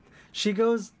She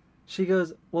goes,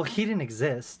 well, he didn't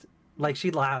exist. Like,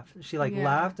 she laughed. She, like,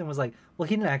 laughed and was like, well,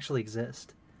 he didn't actually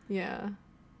exist. Yeah.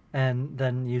 And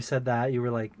then you said that. You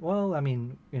were like, well, I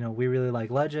mean, you know, we really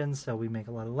like Legends, so we make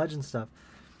a lot of Legends stuff.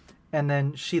 And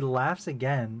then she laughs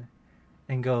again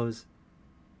and goes,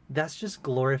 that's just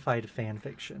glorified fan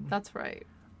fiction. That's right.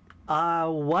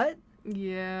 What?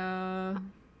 Yeah.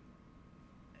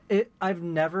 I've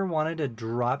never wanted to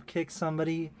drop kick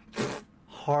somebody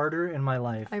harder in my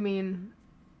life. I mean...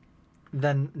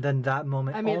 Than that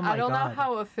moment. I mean, oh my I don't God. know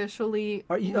how officially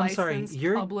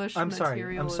published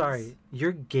material I'm sorry.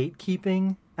 You're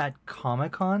gatekeeping at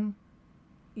Comic-Con?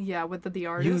 Yeah, with the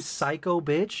artist. You psycho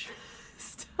bitch.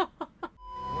 Stop.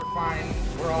 We're fine.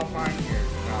 We're all fine here.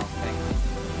 No, thank you.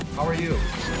 How are you?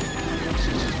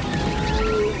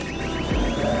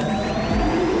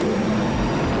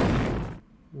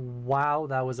 Wow,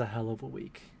 that was a hell of a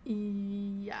week.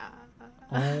 Yeah.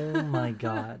 Oh my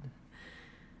God.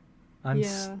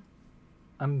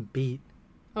 I'm beat.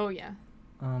 Oh, yeah.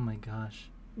 Oh my gosh.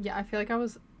 Yeah, I feel like I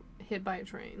was hit by a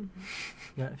train.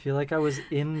 Yeah, I feel like I was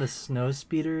in the snow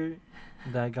speeder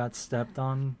that got stepped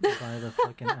on by the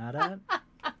fucking AT-AT.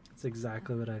 That's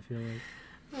exactly what I feel like.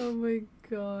 Oh my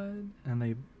God. And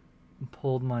they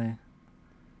pulled my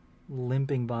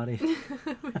limping body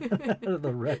out of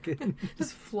the wreckage.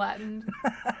 Just flattened.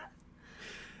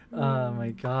 Oh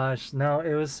my gosh. No,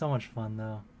 it was so much fun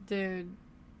though. Dude,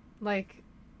 like...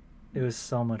 It was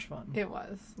so much fun. It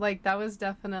was. Like, that was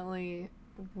definitely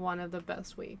one of the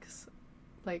best weeks,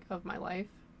 like, of my life.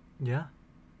 Yeah.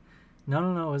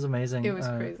 No, it was amazing. It was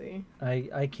crazy.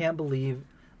 I can't believe...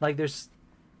 Like,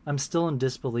 I'm still in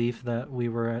disbelief that we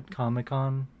were at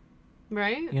Comic-Con.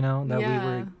 Right? You know, that we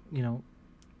were, you know,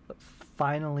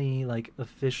 finally, like,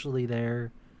 officially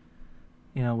there,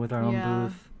 you know, with our own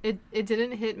booth. It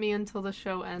didn't hit me until the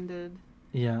show ended.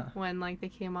 Yeah. When, like, they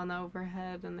came on the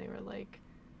overhead and they were like...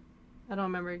 I don't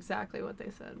remember exactly what they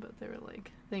said, but they were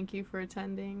like, thank you for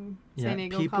attending San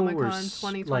Diego Comic-Con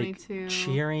 2022. Like,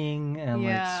 cheering and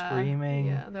like screaming.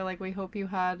 Yeah, they're like, we hope you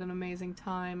had an amazing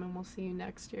time and we'll see you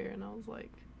next year. And I was like,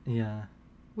 yeah,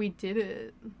 we did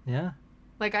it. Yeah.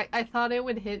 Like, I thought it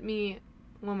would hit me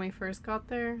when we first got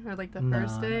there, or like the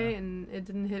first day, and it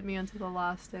didn't hit me until the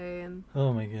last day. And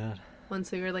oh my God.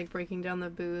 Once we were like breaking down the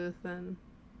booth and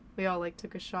we all like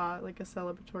took a shot, like a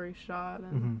celebratory shot,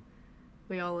 and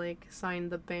we all like signed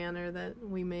the banner that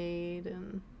we made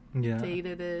and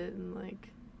dated it, and like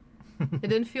it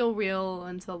didn't feel real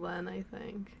until then, I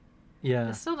think. Yeah.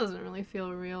 It still doesn't really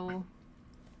feel real.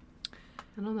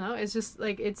 I don't know. It's just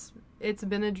like it's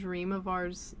been a dream of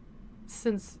ours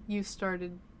since you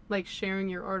started like sharing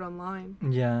your art online.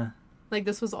 Yeah. Like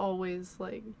this was always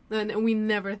like, and we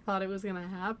never thought it was gonna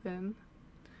happen.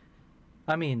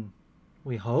 I mean,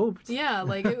 we hoped. Yeah,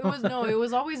 like it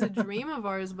was always a dream of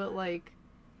ours, but like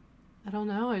I don't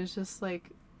know, it's just like...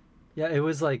 Yeah, it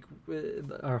was like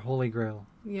our holy grail.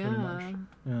 Yeah. Pretty much.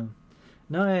 Yeah.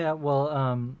 No, yeah,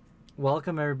 well,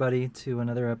 welcome everybody to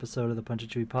another episode of the Punch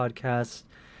and Chewie podcast.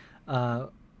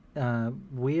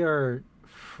 We are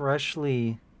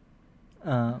freshly...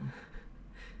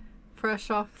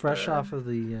 Fresh off of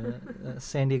the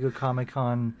San Diego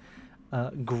Comic-Con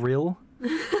grill.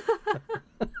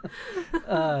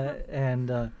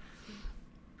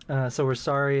 So we're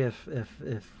sorry if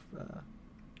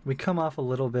we come off a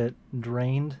little bit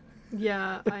drained.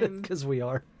 Yeah, because we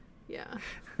are. Yeah.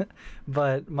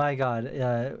 But my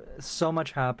God, so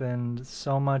much happened,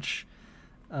 so much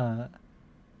to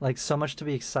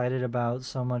be excited about,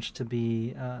 so much to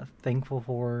be thankful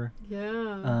for.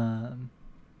 Yeah.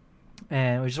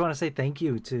 And we just want to say thank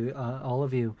you to all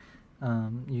of you.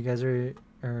 You guys are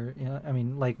you know, I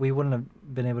mean, like, we wouldn't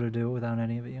have been able to do it without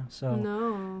any of you. So,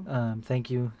 no. Thank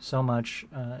you so much.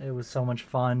 It was so much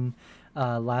fun.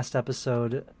 Last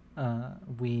episode,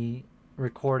 we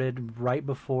recorded right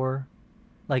before,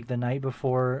 like the night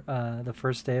before the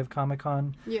first day of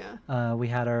Comic-Con. Yeah. We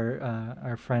had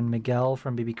our friend Miguel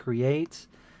from BB Create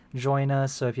join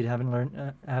us. So if you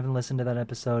haven't listened to that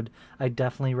episode, I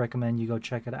definitely recommend you go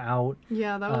check it out.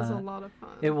 Yeah, that was a lot of fun.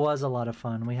 It was a lot of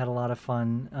fun. We had a lot of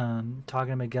fun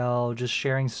talking to Miguel, just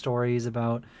sharing stories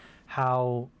about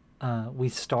how we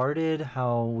started,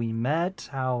 how we met,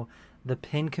 how the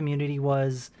pin community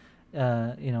was, you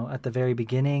know, at the very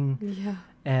beginning. Yeah.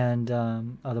 And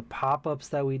the pop-ups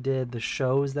that we did, the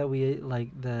shows that we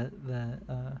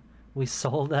we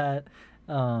sold at.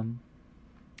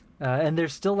 And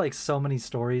there's still like so many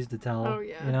stories to tell. Oh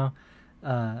yeah. You know,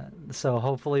 so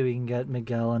hopefully we can get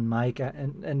Miguel and Mike,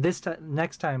 and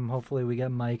next time hopefully we get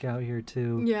Mike out here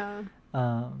too. Yeah.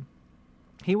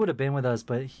 He would have been with us,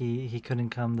 but he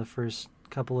couldn't come the first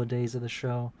couple of days of the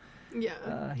show.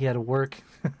 Yeah. He had to work.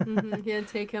 He had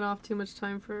taken off too much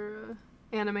time for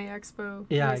Anime Expo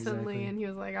recently, exactly. and he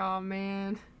was like, "Oh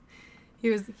man," he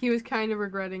was kind of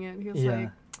regretting it. He was like,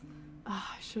 "Oh,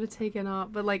 I should have taken off,"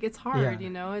 but like it's hard, you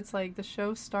know. It's like the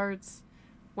show starts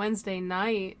Wednesday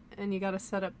night, and you got to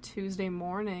set up Tuesday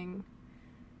morning,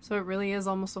 so it really is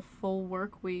almost a full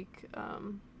work week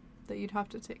that you'd have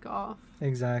to take off.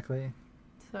 Exactly.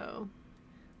 So.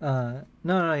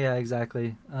 No, yeah,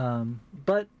 exactly.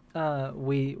 But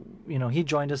we, he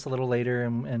joined us a little later,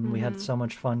 and we had so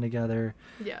much fun together.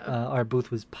 Yeah. Our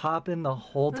booth was popping the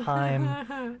whole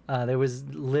time. There was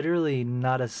literally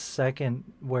not a second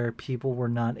where people were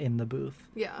not in the booth.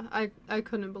 Yeah, I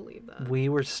couldn't believe that. We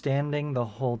were standing the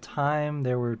whole time.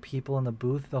 There were people in the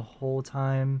booth the whole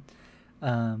time.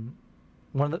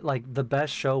 One of the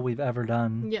best show we've ever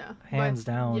done. Yeah. Hands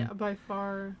down. Yeah, by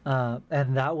far.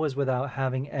 And that was without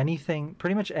having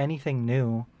pretty much anything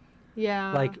new.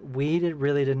 Yeah. Like, we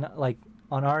really didn't, like,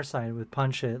 on our side with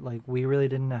Punch It, like, we really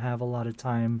didn't have a lot of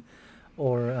time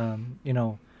or,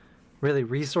 really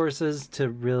resources to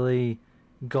really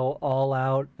go all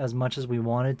out as much as we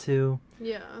wanted to.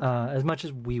 Yeah. As much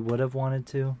as we would have wanted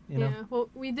to, you know? Yeah, well,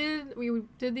 we did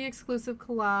the exclusive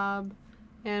collab,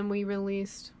 and we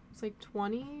released, it's like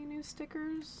 20 new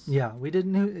stickers? Yeah, we did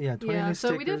 20 new stickers.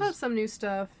 So we did have some new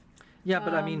stuff. Yeah,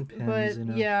 but I mean pins,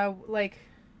 but, you know?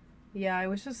 it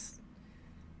was just,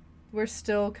 we're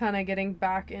still kind of getting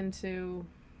back into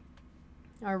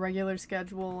our regular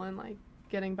schedule and, like,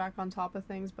 getting back on top of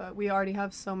things, but we already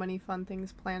have so many fun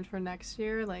things planned for next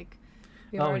year. Like,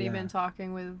 we've already been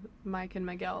talking with Mike and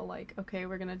Miguel, like, okay,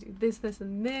 we're gonna do this,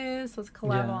 and this, let's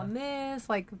collab on this,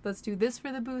 like, let's do this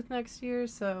for the booth next year,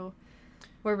 so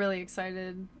we're really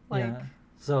excited. Like, yeah.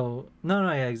 So,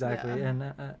 yeah, exactly,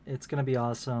 and it's gonna be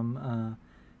awesome.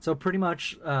 So pretty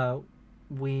much,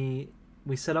 we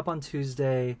set up on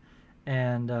Tuesday,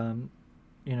 and,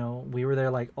 we were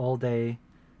there, like, all day.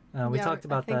 We talked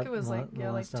about that it was in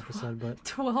the last episode, but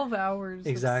 12 hours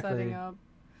exactly. of setting up.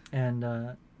 And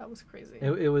that was crazy.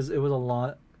 It was a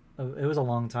lot. It was a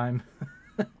long time.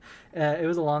 It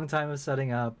was a long time of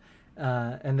setting up,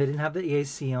 and they didn't have the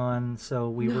EAC on, so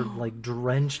we were like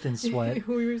drenched in sweat.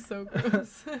 We were so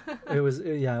gross. It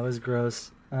was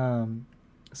gross.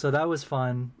 So that was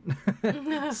fun,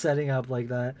 setting up like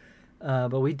that.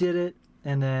 But we did it,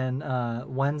 and then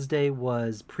Wednesday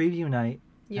was preview night,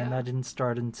 and that didn't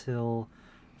start until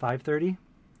 5:30.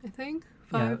 I think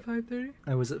 5:30.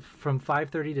 It was from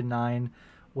 5:30 to 9,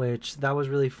 which that was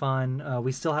really fun.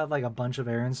 We still had like a bunch of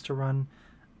errands to run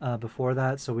before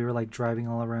that, so we were like driving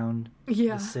all around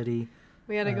the city.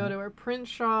 We had to go to our print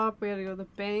shop. We had to go to the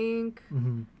bank.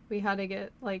 Mm-hmm. We had to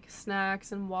get like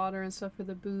snacks and water and stuff for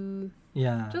the booth.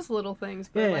 Yeah, just little things.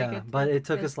 But but it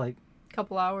took us like a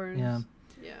couple hours. Yeah.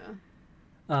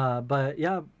 But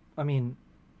yeah, I mean,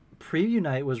 preview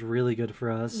night was really good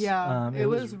for us. Yeah, it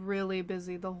was really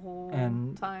busy the whole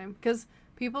time, because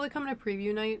people that come to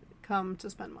preview night come to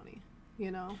spend money,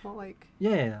 well, like...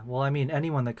 Yeah, well, I mean,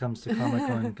 anyone that comes to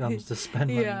Comic-Con comes to spend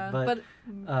money, but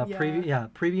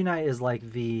preview night is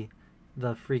like the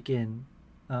freaking...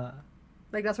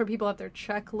 like, that's where people have their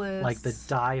checklists. Like, the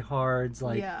diehards,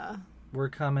 like, we're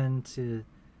coming to...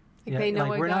 Like, they know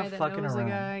like, a we're guy not that fucking knows around. A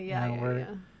guy. Yeah.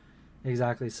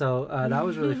 Exactly, so that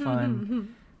was really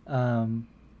fun. And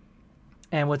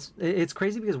it's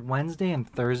crazy because Wednesday and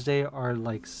Thursday are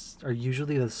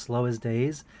usually the slowest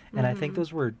days, and I think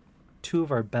those were two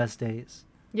of our best days.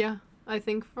 Yeah, I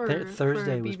think for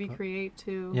Thursday for was BB Create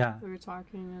too. Yeah, we were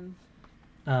talking,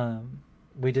 and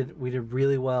we did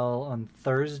really well on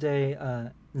Thursday.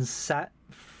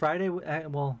 Friday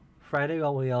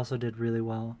we also did really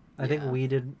well. I think we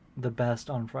did the best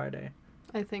on Friday.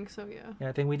 I think so. Yeah. Yeah,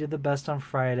 I think we did the best on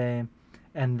Friday,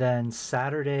 and then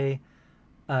Saturday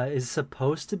is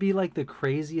supposed to be like the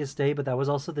craziest day, but that was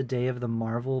also the day of the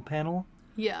Marvel panel.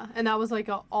 Yeah, and that was like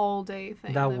an all-day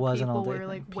thing. That was an all-day thing. People were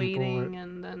like waiting,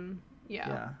 and then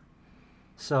yeah.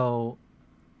 So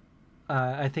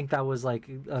I think that was like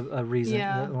a reason,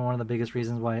 one of the biggest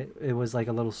reasons why it was like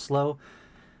a little slow.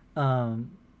 And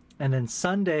then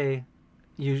Sunday,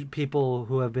 people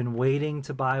who have been waiting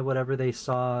to buy whatever they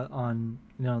saw on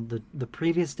the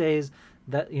previous days,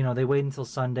 that they wait until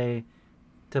Sunday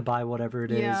to buy whatever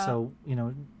it is. So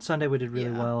Sunday we did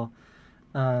really well.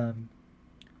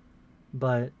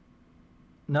 But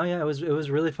no, it was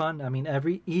really fun. I mean,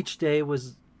 each day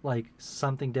was like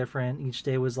something different. Each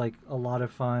day was like a lot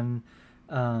of fun.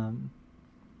 And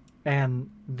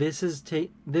this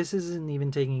isn't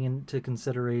even taking into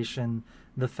consideration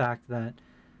the fact that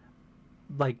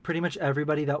like pretty much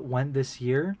everybody that went this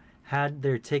year had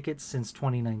their tickets since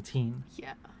 2019.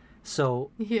 Yeah. So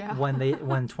when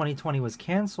 2020 was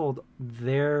canceled,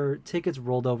 their tickets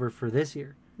rolled over for this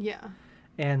year. Yeah.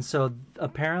 And so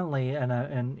apparently,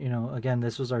 and you know, again,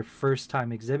 this was our first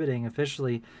time exhibiting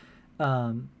officially.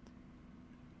 You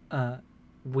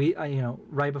know,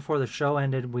 right before the show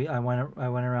ended, I went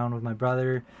around with my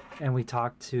brother, and we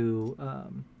talked to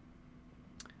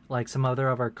like some other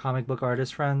of our comic book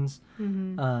artist friends,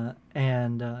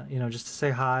 and you know, just to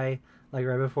say hi, like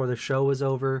right before the show was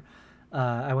over.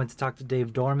 I went to talk to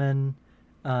Dave Dorman.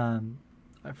 I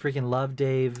freaking love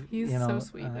Dave. He's so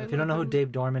sweet. If you don't know who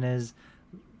Dave Dorman is,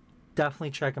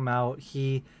 definitely check him out.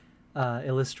 He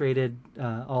illustrated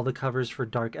all the covers for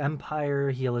Dark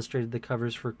Empire. He illustrated the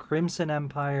covers for Crimson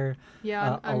Empire.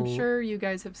 Yeah, I'm sure you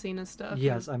guys have seen his stuff.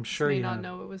 Yes, I'm sure you may not have.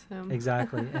 know it was him.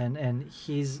 Exactly, and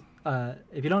he's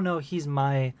if you don't know, he's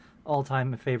my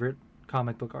all-time favorite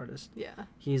comic book artist. Yeah,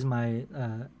 he's my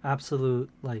absolute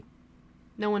like.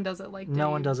 No one does it like Dave. No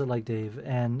one does it like Dave,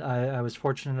 and I was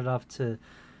fortunate enough to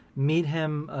meet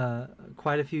him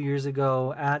quite a few years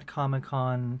ago at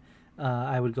Comic-Con.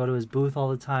 I would go to his booth all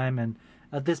the time, and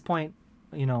at this point,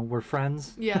 you know, we're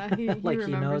friends. Yeah, he like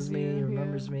he knows me, he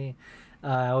remembers me.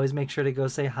 I always make sure to go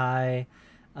say hi.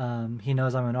 He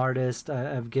knows I'm an artist.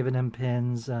 I've given him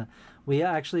pins. We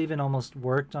actually even almost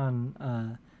worked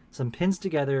on some pins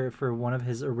together for one of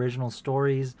his original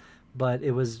stories, but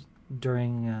it was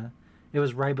during. It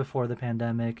was right before the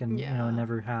pandemic, and you know, it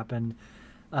never happened.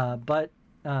 But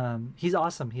he's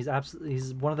awesome. He's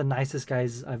one of the nicest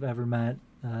guys I've ever met.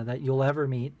 That you'll ever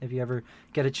meet. If you ever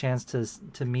get a chance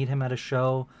to meet him at a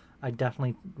show, I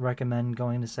definitely recommend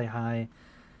going to say hi.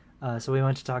 So we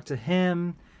went to talk to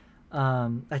him.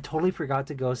 I totally forgot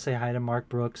to go say hi to Mark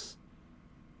Brooks.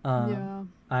 It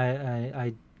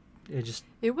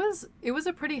was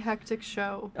a pretty hectic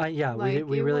show. Yeah, like,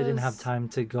 we really didn't have time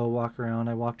to go walk around.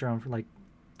 I walked around for like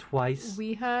twice.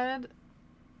 We had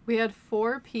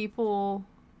 4 people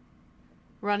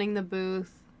running the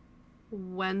booth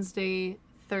Wednesday,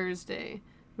 Thursday.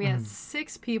 We had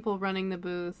 6 people running the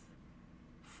booth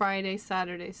Friday,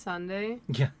 Saturday, Sunday.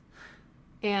 Yeah.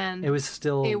 And it was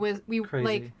crazy.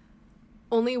 Like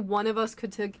only one of us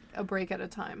could take a break at a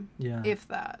time. Yeah. If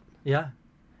that. Yeah.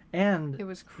 And it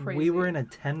was crazy. We were in a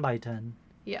 10x10.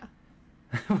 Yeah.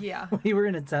 Yeah. We were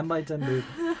in a 10x10 booth,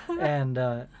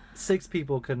 and 6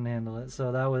 people couldn't handle it.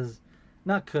 So that was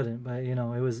not couldn't, but you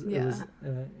know, it was you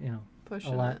know,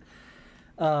 pushing a lot. It.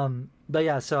 But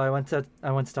yeah, so I went to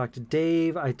talk to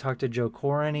Dave. I talked to Joe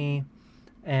Corrany,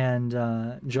 and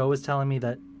Joe was telling me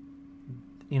that,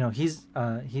 you know, he's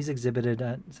exhibited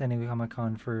at San Diego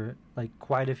Comic-Con for like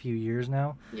quite a few years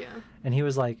now. Yeah. And he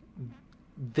was like,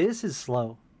 "This is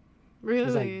slow." Really?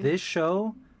 He's like, "This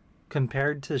show,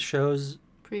 compared to shows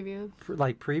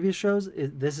previous shows,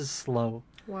 this is slow."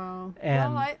 Wow.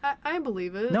 And well, I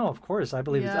believe it. No, of course I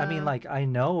believe it. I mean, like, I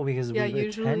know because we've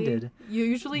attended.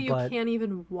 Usually you can't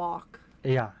even walk.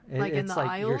 Yeah, like in it's the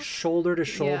like aisles? you're shoulder to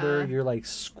shoulder. You're like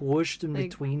squished in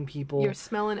between people. You're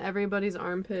smelling everybody's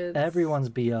armpits. Everyone's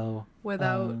BO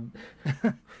without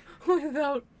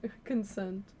without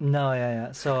consent. No,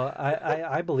 yeah. So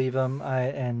I believe him.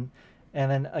 And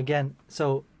then again,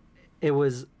 so it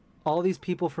was all these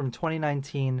people from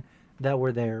 2019 that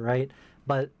were there, right?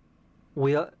 But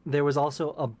there was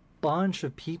also a bunch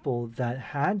of people that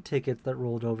had tickets that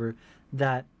rolled over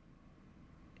that,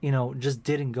 you know, just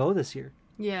didn't go this year.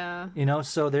 Yeah. You know,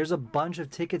 so there's a bunch of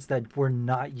tickets that were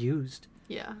not used.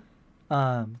 Yeah.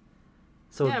 So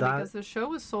because the show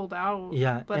was sold out.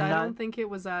 Yeah. But I don't think it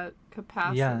was at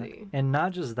capacity. Yeah. And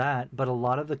not just that, but a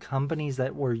lot of the companies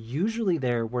that were usually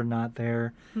there were not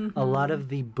there. Mm-hmm. A lot of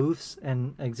the booths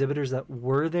and exhibitors that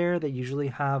were there that usually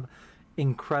have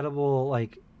incredible,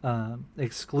 like,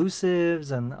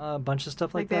 exclusives and a bunch of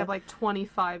stuff like that. They have like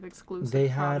 25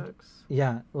 exclusive products.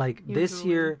 Yeah, like usually. This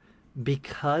year,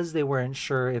 because they weren't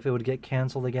sure if it would get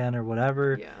canceled again or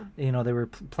whatever, you know, they were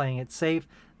playing it safe.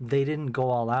 They didn't go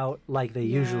all out like they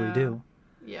usually do.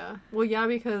 Yeah. Well, yeah,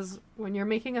 because when you're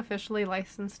making officially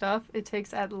licensed stuff, it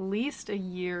takes at least a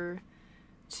year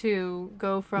to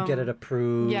go from... Get it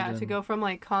approved. Yeah, to go from,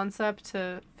 like, concept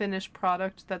to finished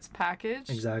product that's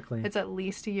packaged. Exactly. It's at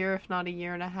least a year, if not a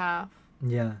year and a half.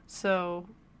 Yeah. So,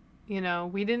 you know,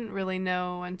 we didn't really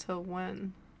know until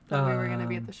when that we were going to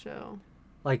be at the show.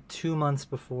 Like 2 months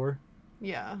before.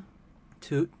 Yeah.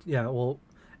 Well,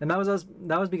 and that was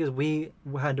because we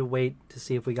had to wait to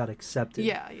see if we got accepted.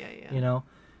 Yeah. You know?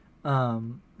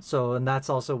 So, and that's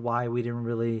also why we didn't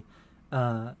really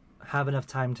have enough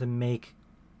time to make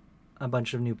a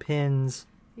bunch of new pins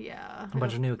Yeah. A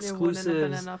bunch of new exclusives. It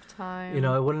wouldn't have been enough time. You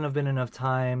know, it wouldn't have been enough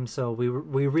time. So we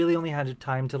really only had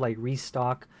time to like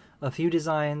restock a few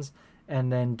designs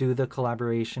and then do the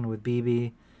collaboration with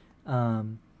BB,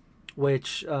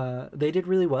 which they did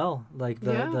really well. Like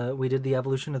we did the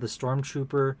evolution of the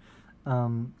Stormtrooper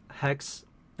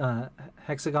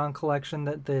hexagon collection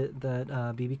that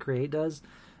BB Create does.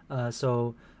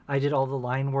 So I did all the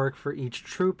line work for each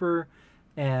trooper,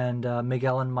 and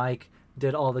Miguel and Mike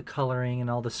did all the coloring and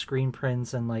all the screen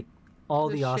prints and like all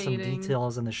the awesome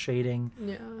details and the shading.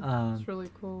 Yeah, it's really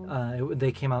cool.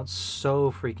 They came out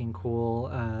so freaking cool.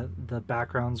 The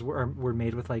backgrounds were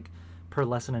made with like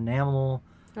pearlescent enamel.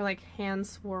 Or like hand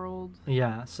swirled.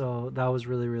 Yeah, so that was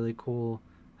really, really cool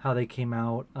how they came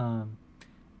out.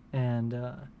 And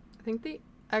I think the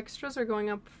extras are going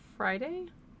up Friday.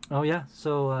 Oh yeah,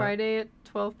 so Friday at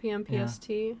 12 p.m. PST,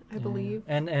 I believe.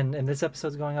 And this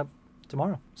episode's going up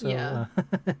tomorrow. So yeah.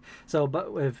 So but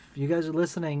if you guys are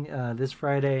listening this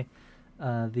Friday,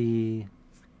 what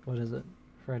is it?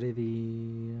 Friday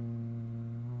the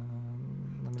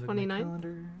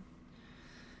 29th.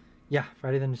 Yeah,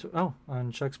 Friday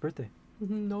on Chuck's birthday.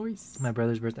 Nice. My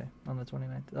brother's birthday on the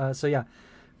 29th. So yeah,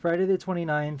 Friday the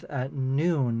 29th at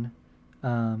noon,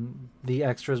 the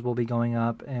extras will be going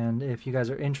up, and if you guys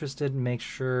are interested, make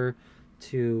sure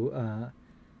to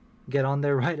get on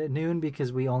there right at noon,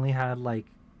 because we only had like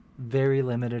very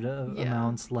limited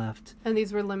amounts left. And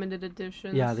these were limited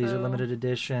editions. Yeah, these are limited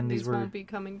edition. These won't be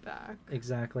coming back.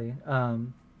 Exactly.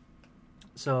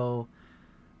 So,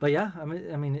 but yeah, I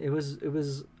mean, it was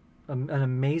an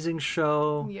amazing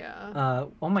show. Yeah.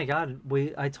 Oh my God,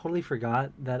 I totally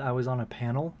forgot that I was on a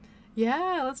panel.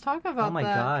 Yeah, let's talk about that. Oh my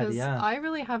God, 'cause yeah. I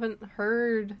really haven't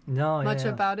heard much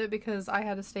about it because I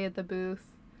had to stay at the booth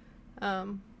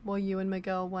while you and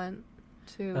Miguel went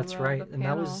to That's right. the And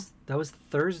panel. that was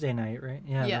Thursday night, right?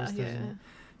 Yeah. Yeah, that was Thursday yeah. night.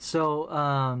 So,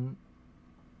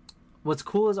 what's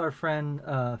cool is our friend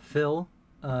Phil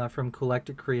from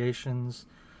Collected Creations.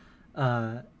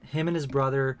 Him and his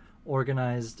brother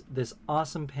organized this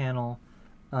awesome panel.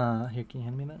 Here, can you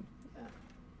hand me that?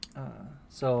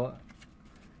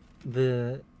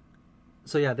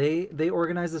 Yeah. They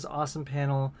organized this awesome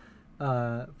panel.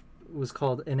 It was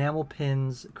called Enamel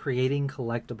Pins Creating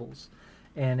Collectibles,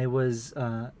 and it was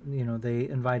they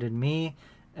invited me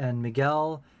and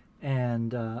Miguel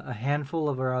and a handful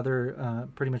of our other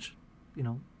pretty much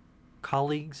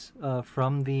colleagues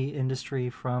from the industry,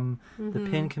 from the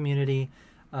pin community,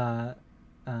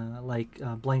 like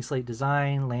Blank Slate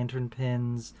Design, Lantern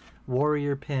Pins,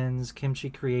 Warrior Pins, Kimchi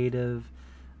Creative,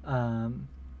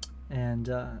 and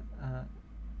I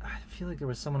feel like there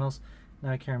was someone else.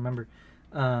 Now I can't remember.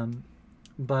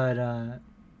 But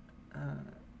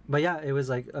yeah, it was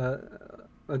like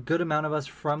a good amount of us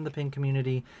from the pin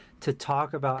community to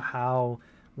talk about how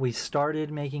we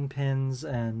started making pins,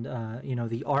 and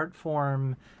the art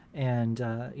form, and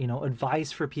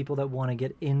advice for people that want to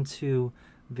get into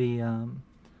the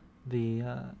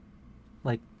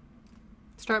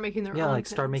start making their own pins.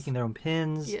 Start making their own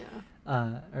pins. Yeah.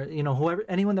 Or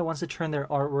anyone that wants to turn their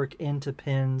artwork into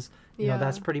pins.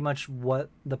 That's pretty much what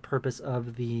the purpose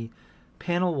of the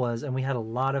panel was, and we had a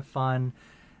lot of fun.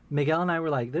 Miguel and I were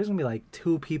like, there's gonna be like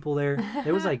 2 people there.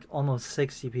 There was like almost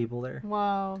 60 people there.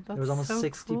 Wow, that's There was almost so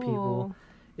 60 cool. people.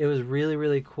 It was really,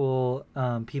 really cool.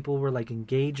 People were like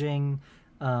engaging.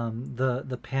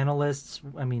 The panelists,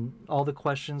 I mean, all the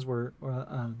questions were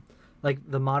like,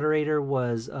 the moderator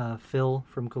was Phil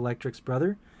from Collectric's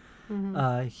brother.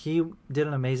 Mm-hmm. He did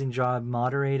an amazing job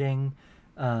moderating.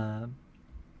 There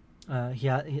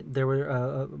were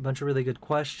a bunch of really good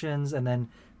questions, and then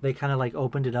they kind of like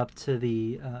opened it up to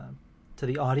the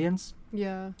audience.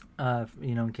 Yeah.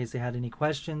 In case they had any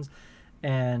questions,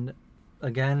 and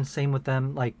again, same with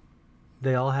them. Like,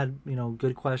 they all had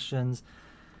good questions,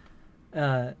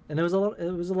 and it was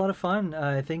a lot of fun.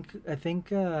 I think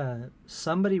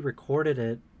somebody recorded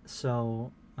it,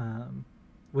 so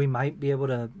we might be able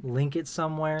to link it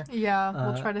somewhere. Yeah,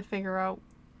 we'll try to figure out.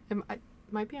 It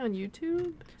might be on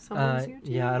YouTube. Someone's YouTube.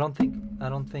 Yeah, I don't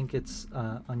think it's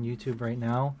on YouTube right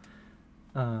now.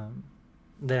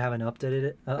 They haven't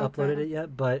uploaded it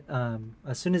yet, but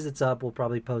as soon as it's up, we'll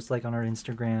probably post like on our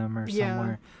Instagram or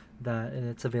somewhere that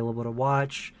it's available to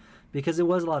watch, because it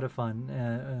was a lot of fun.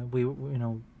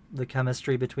 The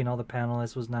chemistry between all the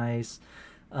panelists was nice.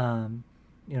 There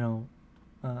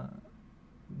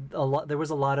was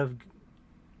a lot of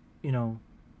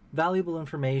valuable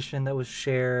information that was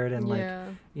shared, and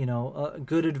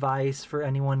good advice for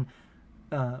anyone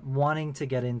wanting to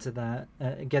get into the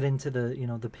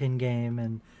the pin game,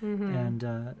 and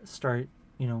and start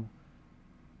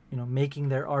making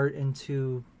their art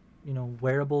into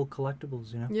wearable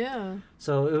collectibles, Yeah.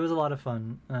 So it was a lot of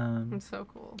fun. It's so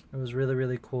cool. It was really,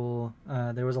 really cool.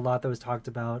 There was a lot that was talked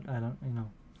about. I don't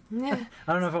Yeah.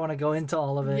 I don't know if I want to go into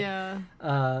all of it. Yeah.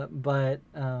 But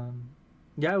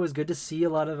yeah, it was good to see a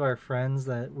lot of our friends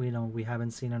that we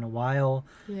haven't seen in a while.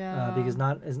 Yeah. Because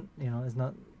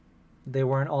they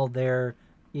weren't all there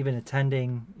even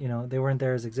attending. They weren't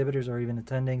there as exhibitors or even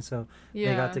attending, so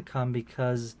they got to come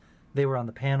because they were on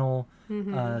the panel.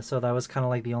 Mm-hmm. So that was kind of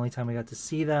like the only time we got to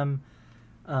see them.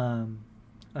 But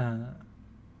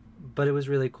it was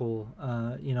really cool.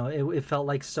 It felt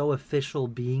like so official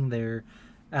being there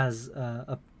as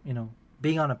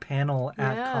being on a panel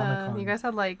at Comic-Con. You guys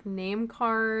had like name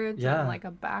cards and like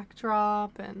a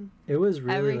backdrop and it was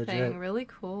really everything. legit. Really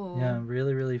cool. Yeah,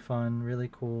 really, really fun, really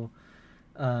cool.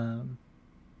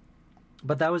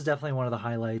 But that was definitely one of the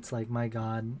highlights. Like, my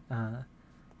God,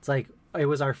 it's like it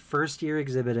was our first year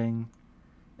exhibiting,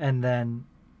 and then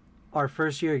our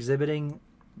first year exhibiting,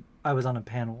 I was on a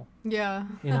panel. Yeah,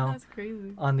 that's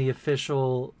crazy. On the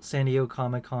official San Diego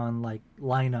Comic-Con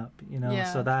lineup,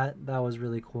 Yeah. So that was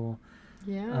really cool.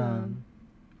 Yeah.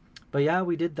 But yeah,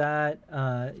 we did that.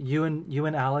 You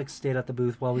and Alex stayed at the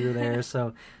booth while we were there.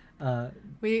 So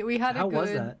we had how a good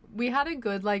was that? We had a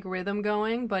good like rhythm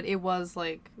going, but it was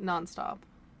like nonstop.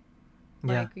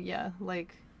 Like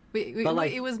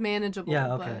it was manageable.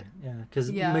 Yeah, okay,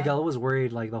 because Miguel was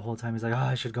worried like the whole time. He's like, "Oh,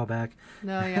 I should go back."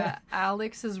 No, yeah,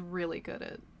 Alex is really good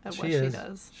at what she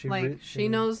does.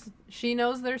 She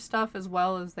knows their stuff as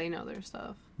well as they know their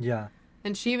stuff. Yeah,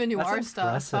 and she even knew That's our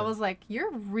impressive. stuff. I was like, "You're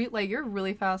a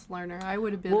really fast learner." I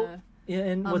would have been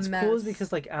and what's mess. cool is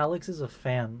because like Alex is a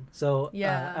fan. So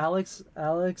Alex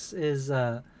is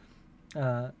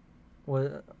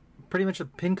pretty much a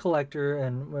pin collector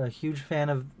and a huge fan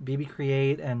of BB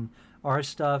Create and our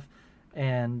stuff.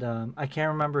 And I can't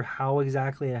remember how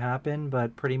exactly it happened,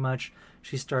 but pretty much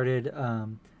she started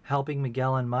helping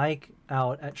Miguel and Mike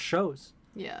out at shows.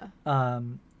 Yeah.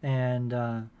 And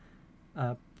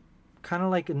kind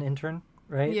of like an intern,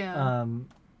 right? Yeah.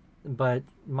 But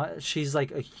she's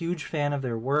like a huge fan of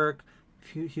their work,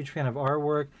 huge fan of our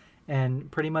work,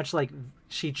 and pretty much like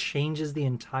she changes the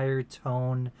entire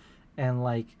tone and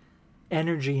like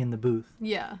energy in the booth.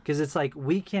 Yeah. Because it's like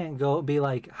we can't go be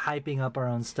like hyping up our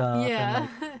own stuff. Yeah.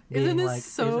 And, like, Isn't this like,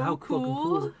 so how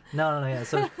cool? Is it? No, yeah.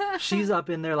 So she's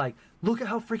up in there like, look at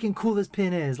how freaking cool this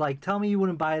pin is. Like, tell me you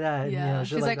wouldn't buy that. Yeah. And,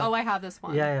 she's like, oh, I have this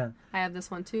one. Yeah. I have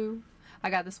this one too. I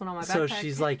got this one on my backpack. So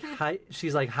she's like,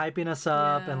 she's like hyping us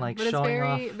up and like but showing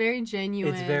off. It's very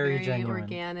genuine. It's very genuine,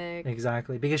 organic.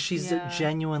 Exactly, because she's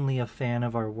genuinely a fan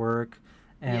of our work,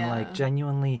 and like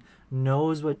genuinely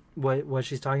knows what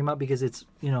she's talking about because it's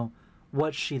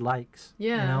what she likes.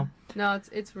 Yeah. No,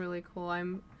 it's really cool.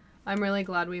 I'm really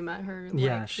glad we met her.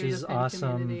 Like, she's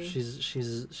awesome. Community.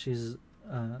 She's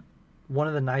one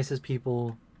of the nicest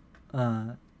people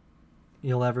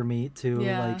you'll ever meet too.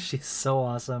 Like, she's so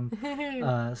awesome.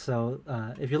 So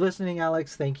if you're listening,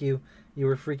 Alex, thank you. You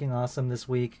were freaking awesome this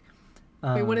week.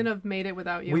 We wouldn't have made it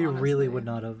without you. We honestly. really would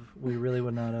not have.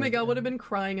 Miguel would have been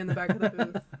crying in the back of the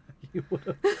booth. You would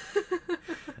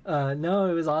have. No,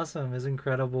 it was awesome. It was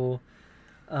incredible.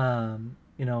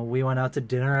 We went out to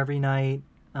dinner every night.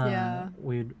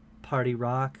 We'd party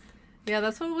rock. Yeah,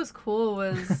 that's what was cool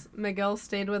was Miguel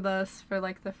stayed with us for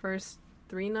like the first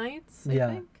 3 nights, I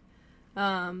think.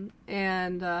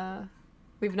 And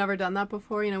we've never done that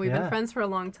before. We've been friends for a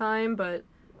long time, but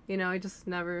I just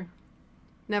never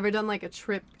done like a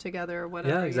trip together or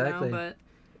whatever. Yeah, exactly. But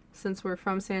since we're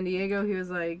from San Diego, he was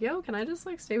like, "Yo, can I just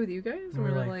like stay with you guys?" And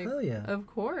we were like, "Hell yeah, of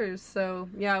course." So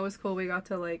yeah, it was cool. We got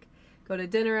to like go to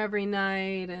dinner every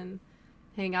night and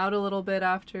hang out a little bit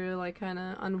after, like kind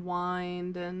of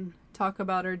unwind and talk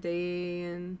about our day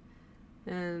and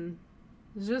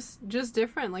it's just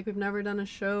different. Like, we've never done a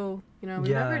show, we've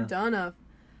never done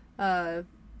a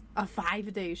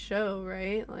 5-day show,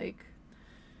 right? Like,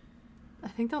 I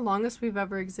think the longest we've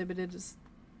ever exhibited is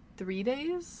 3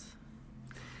 days.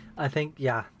 I think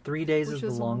 3 days is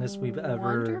the longest we've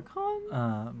ever.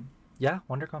 WonderCon.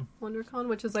 WonderCon. WonderCon,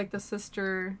 which is like the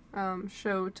sister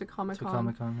show to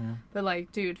Comic-Con. Yeah. But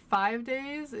like, dude, 5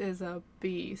 days is a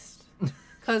beast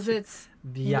because it's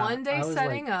 1 day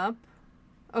setting up.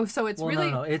 Oh, so it's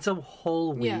really... No. It's a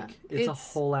whole week. Yeah, it's a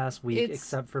whole ass week,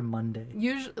 except for Monday.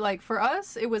 Usually, like, for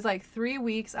us, it was like 3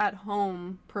 weeks at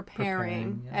home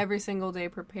preparing every single day,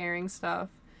 preparing stuff.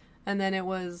 And then it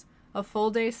was a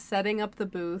full day setting up the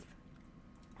booth,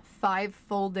 5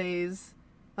 full days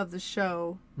of the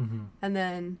show, and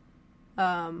then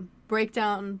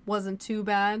Breakdown wasn't too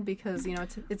bad because, you know,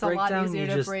 it's a lot easier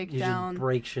to break down. You just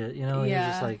break shit, you know? Yeah.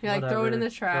 You're just like, you're like, throw it in the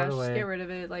trash, just get rid of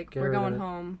it, like, we're going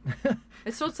home.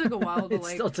 It still took a while to,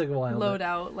 like, load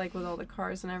out, like, with all the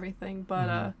cars and everything.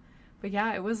 But, but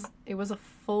yeah, it was a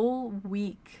full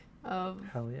week of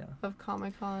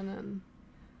Comic-Con, and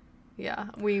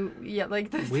we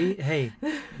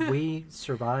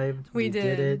survived. We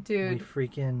did it, dude. We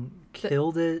freaking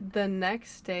killed it. The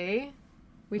next day,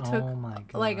 we took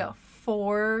like a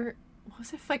 4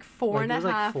 and a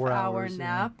half hour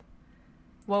nap. Yeah.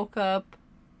 Woke up,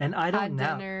 and I don't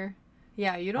nap. Dinner.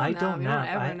 Yeah, you don't. You don't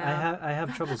ever nap. I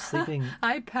have trouble sleeping.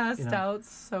 I passed out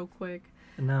so quick.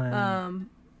 No.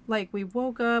 Like, we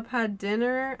woke up, had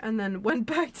dinner, and then went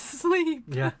back to sleep.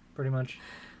 Yeah, pretty much.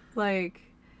 Like,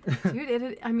 dude,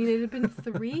 it had been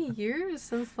 3 years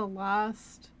since the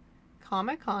last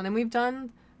Comic-Con, and we've done,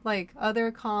 like,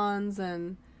 other cons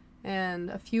and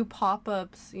a few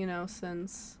pop-ups, you know,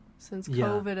 since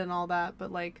COVID and all that,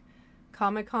 but, like,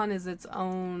 Comic-Con is its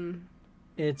own...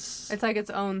 It's like its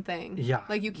own thing. Yeah.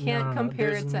 Like, you can't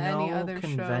compare it to any other show.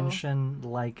 There's no convention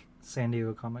like San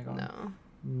Diego Comic-Con. No.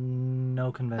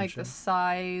 No convention. Like the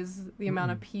size, the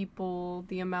amount of people,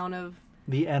 the amount of...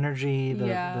 The energy,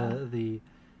 the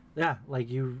like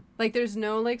you... Like, there's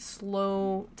no, like,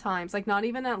 slow times. Like, not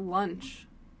even at lunch.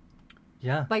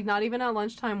 Yeah. Like, not even at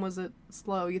lunchtime was it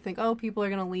slow. You think, oh, people are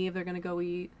going to leave, they're going to go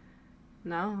eat.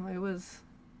 No, it was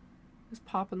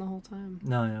popping the whole time.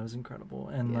 No, yeah, it was incredible.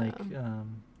 And, like,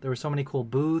 there were so many cool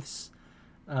booths.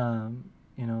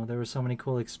 You know, there were so many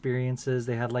cool experiences.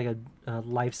 They had, like, a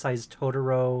life-size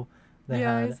Totoro.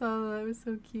 I saw that. It was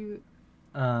so cute.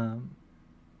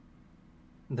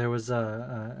 There was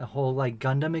a whole, like,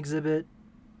 Gundam exhibit.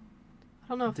 I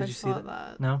don't know if I saw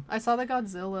that. No? I saw the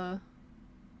Godzilla.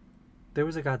 There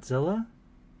was a Godzilla?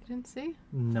 You didn't see?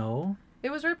 No. It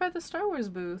was right by the Star Wars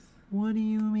booth. What do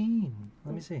you mean?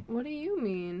 Let me see. What do you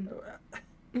mean?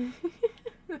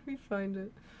 Let me find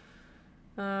it.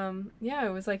 Yeah,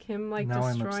 it was like him, like,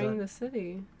 destroying the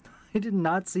city. I did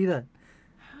not see that.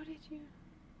 How did you...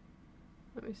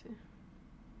 Let me see.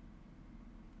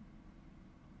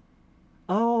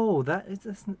 Oh,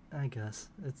 that's I guess.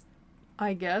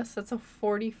 That's a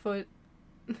 40-foot...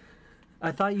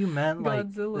 I thought you meant,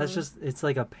 like, Godzilla. It's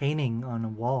like a painting on a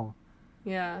wall.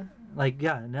 Yeah. Like,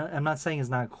 yeah, no, I'm not saying it's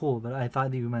not cool, but I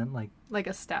thought you meant, like... Like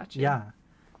a statue. Yeah.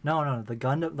 No, the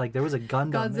Gundam, like, there was a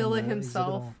Gundam. Godzilla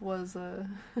himself was a...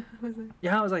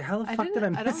 Yeah, I was like, how the fuck did I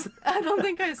miss it? I don't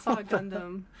think I saw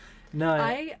Gundam. No.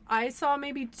 I saw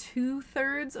maybe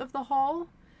 2/3 of the hall,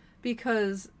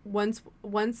 because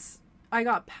once I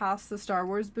got past the Star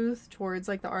Wars booth towards,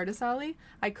 like, the artist alley,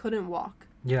 I couldn't walk.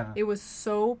 Yeah. It was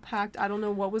so packed. I don't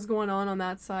know what was going on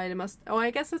that side. It must... Oh,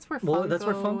 I guess that's where Funko... Well, that's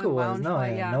where Funko was. No,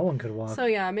 no one could walk. So,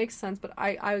 yeah, it makes sense. But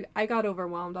I got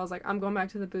overwhelmed. I was like, I'm going back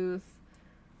to the booth.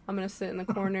 I'm going to sit in the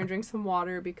corner and drink some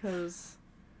water, because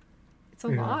it's a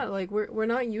lot. Like, we're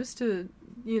not used to,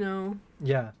 you know...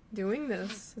 Yeah. Doing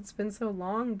this. It's been so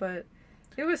long, but...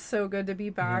 It was so good to be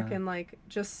back and, like,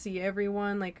 just see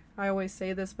everyone. Like, I always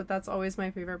say this, but that's always my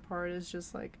favorite part, is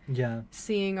just, like,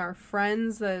 seeing our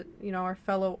friends that, you know, our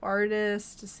fellow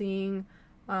artists, seeing,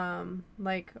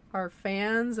 like, our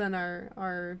fans and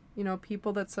our, you know,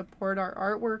 people that support our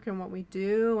artwork and what we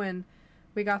do. And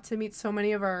we got to meet so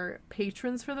many of our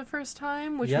patrons for the first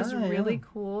time, which was really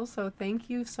cool. So thank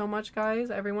you so much,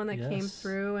 guys. Everyone that came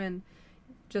through and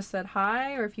just said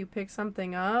hi, or if you picked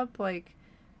something up, like,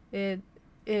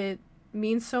 it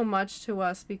means so much to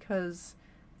us, because,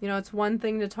 you know, it's one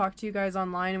thing to talk to you guys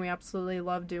online, and we absolutely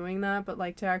love doing that, but,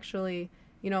 like, to actually,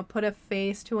 you know, put a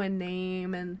face to a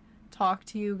name and talk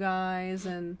to you guys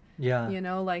and, you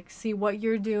know, like, see what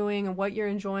you're doing and what you're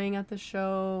enjoying at the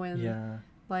show, and,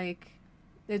 like,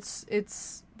 that's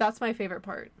my favorite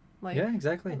part. Like, yeah,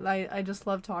 exactly. I just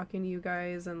love talking to you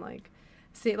guys, and, like,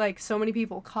 see, like, so many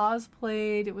people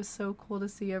cosplayed. It was so cool to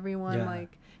see everyone,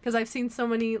 like, because I've seen so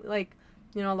many, like,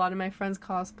 you know, a lot of my friends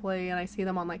cosplay, and I see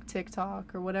them on, like,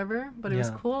 TikTok or whatever, but it was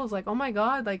cool. I was like, oh my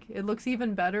god, like, it looks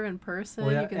even better in person.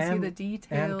 You can see the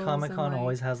details. And Comic-Con and, like,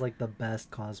 always has, like, the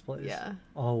best cosplays. Yeah.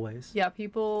 Always. Yeah,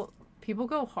 people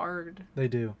go hard. They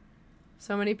do.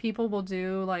 So many people will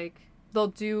do, like, they'll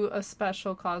do a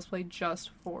special cosplay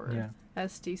just for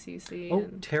SDCC. Oh,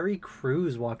 Terry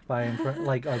Crews walked by in front,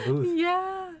 like, our booth.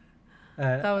 Yeah.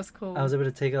 That was cool. I was able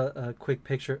to take a quick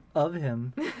picture of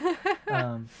him.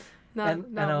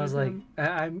 And I was like,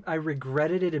 I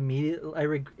regretted it immediately.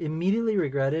 I immediately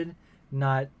regretted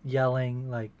not yelling,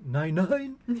 like,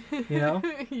 9-9, you know?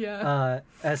 Yeah.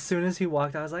 As soon as he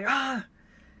walked, I was like,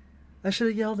 I should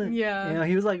have yelled it. Yeah. You know,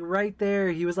 he was like right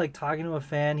there. He was like talking to a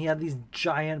fan. He had these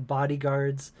giant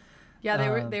bodyguards. Yeah,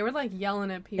 they were like yelling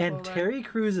at people. And Terry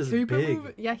Crews is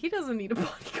big. Yeah, he doesn't need a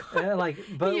bodyguard. Yeah, like,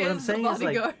 but what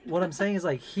I'm saying is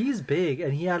like he's big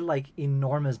and he had like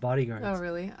enormous bodyguards. Oh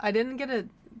really? I didn't get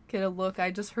a look.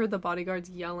 I just heard the bodyguards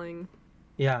yelling.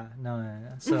 Yeah, no.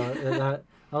 So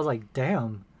I was like,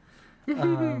 damn.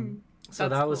 So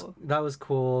that was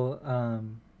cool.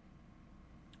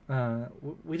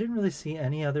 We didn't really see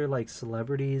any other like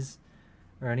celebrities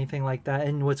or anything like that.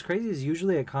 And what's crazy is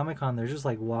usually at Comic-Con they're just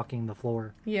like walking the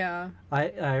floor. Yeah.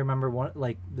 I remember one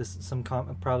like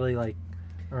probably like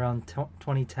around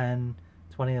 2010,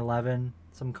 2011,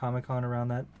 some Comic-Con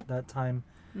around that time.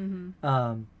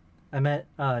 Mm-hmm. I met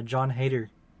John Hader.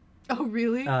 Oh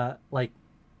really? Like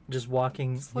just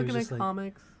walking. Just looking at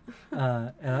comics.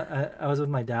 And I was with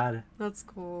my dad. That's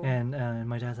cool. And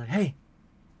my dad's like, "Hey,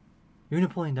 you're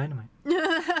Napoleon Dynamite."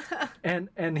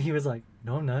 and he was like,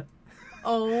 "No, I'm not."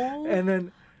 Oh. And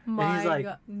then and he's like,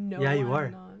 God. No, "Yeah, you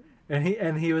are." Not.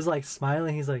 And he was like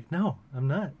smiling. He's like, "No, I'm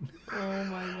not." Oh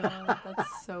my god,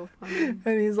 that's so funny.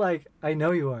 And he's like, "I know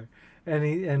you are."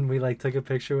 And we like took a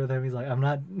picture with him. He's like, "I'm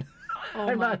not." Oh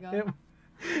I'm my not god. him.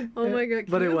 Oh my god.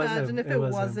 Can you imagine if it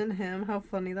was wasn't him? How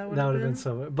funny that would have been. That would have been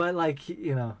so. But like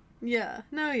you know. Yeah.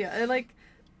 No. Yeah. Like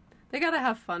they gotta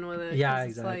have fun with it. Yeah.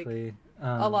 Exactly. Like,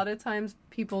 a lot of times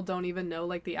people don't even know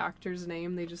like the actor's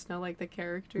name. They just know like the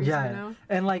characters. Yeah. You know?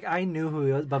 And like I knew who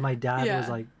he was, but my dad was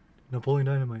like Napoleon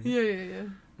Dynamite. Yeah.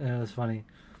 And it was funny.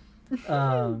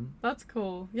 That's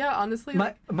cool. Yeah. Honestly,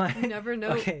 you never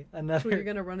know who you're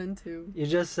gonna run into. You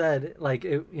just said like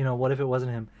what if it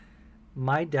wasn't him?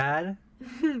 My dad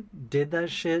did that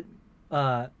shit.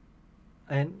 And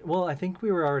well, I think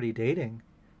we were already dating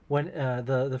when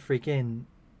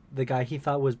the guy he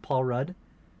thought was Paul Rudd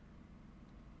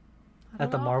at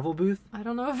the Marvel booth. I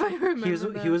don't know if I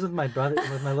remember. He was with my brother,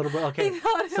 with my little brother. Okay,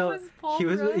 so he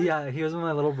was with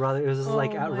my little brother. It was just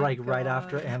right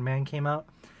after Ant-Man came out,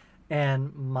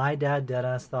 and my dad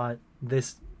deadass thought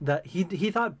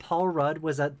he thought Paul Rudd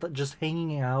was just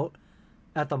hanging out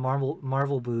at the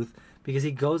Marvel booth because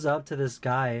he goes up to this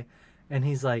guy, and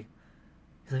he's like,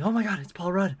 "Oh my god, it's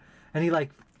Paul Rudd," and he like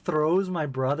throws my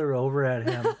brother over at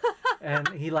him, and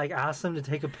he like asks him to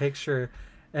take a picture.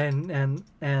 And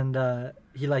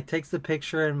he like takes the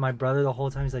picture, and my brother the whole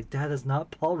time he's like, "Dad, that's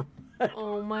not Paul Rudd."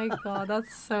 Oh my god,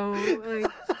 that's so like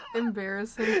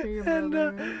embarrassing for your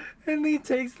brother. And he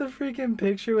takes the freaking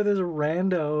picture with his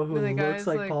rando who looks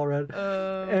like Paul Rudd.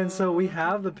 And so we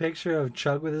have the picture of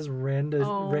Chuck with his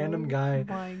random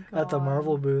guy at the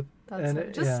Marvel booth.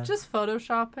 Just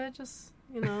Photoshop it, just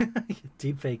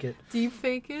deep fake it. Deep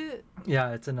fake it.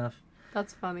 Yeah, it's enough.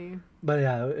 That's funny. But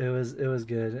yeah, it was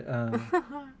good.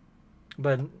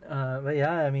 But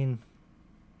yeah, I mean,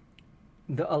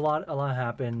 a lot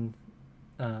happened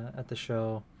at the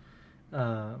show.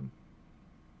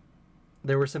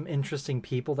 There were some interesting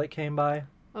people that came by.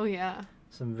 Oh yeah.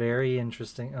 Some very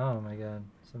interesting. Oh my god,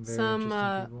 some interesting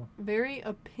people. Very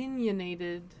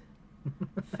opinionated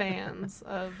fans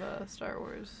of Star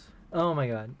Wars. Oh my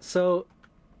god. So,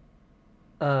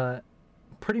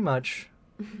 pretty much.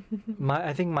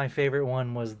 I think my favorite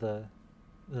one was the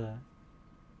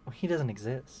he doesn't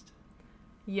exist.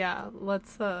 Yeah,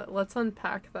 let's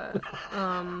unpack that.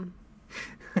 I'm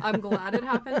glad it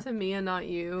happened to me and not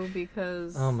you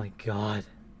because oh my god.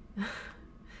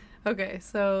 Okay,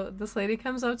 so this lady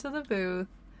comes up to the booth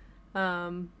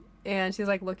and she's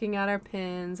like looking at our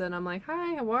pins and I'm like,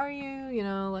 "Hi, how are you?"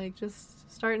 Like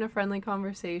just starting a friendly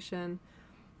conversation.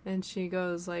 And she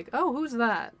goes like, "Oh, who's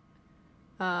that?"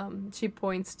 She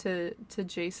points to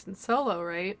Jason Solo,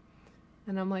 right?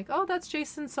 And I'm like, "Oh, that's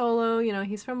Jason Solo.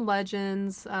 He's from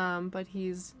Legends, but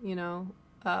he's,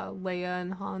 Leia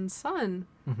and Han's son."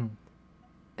 Mm-hmm.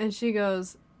 And she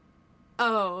goes,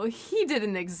 "Oh, he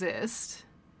didn't exist."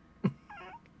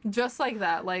 Just like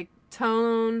that, like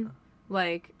tone,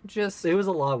 like just. It was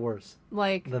a lot worse.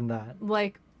 Like than that.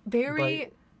 Like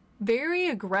very, very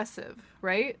aggressive,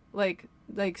 right? Like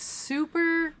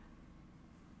super.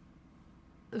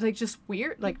 Like just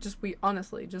weird,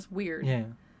 honestly, just weird. Yeah.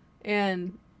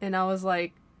 And I was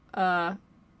like,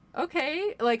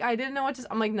 okay, like I didn't know what to.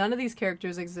 I'm like, none of these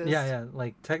characters exist. Yeah.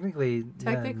 Like technically,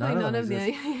 none of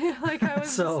them. Like I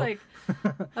was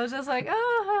just like,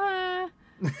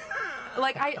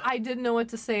 like I didn't know what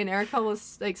to say, and Erica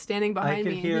was like standing behind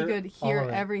me, and he could hear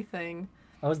everything.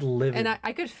 I was livid, and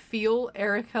I could feel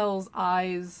Erica's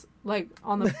eyes like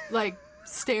on the like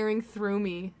staring through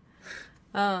me.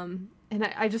 And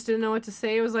I just didn't know what to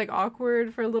say. It was, like,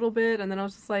 awkward for a little bit. And then I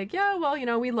was just like, yeah,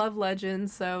 well, we love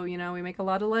Legends. So, we make a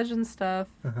lot of Legends stuff.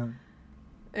 Uh-huh.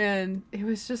 And it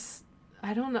was just,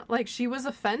 I don't know, like, she was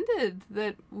offended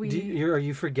that we... Are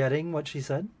you forgetting what she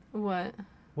said? What?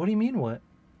 What do you mean, what?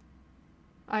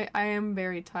 I am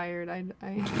very tired. I...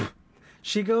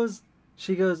 She goes,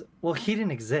 well, he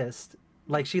didn't exist.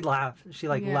 Like, she laughed. She,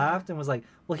 like, laughed and was like,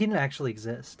 well, he didn't actually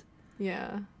exist.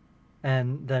 Yeah.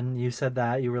 And then you said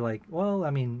that. You were like, well,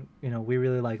 I mean, you know, we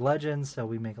really like Legends, so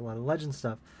we make a lot of Legend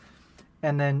stuff.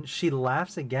 And then she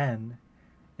laughs again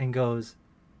and goes,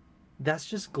 that's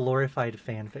just glorified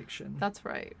fan fiction. That's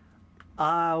right.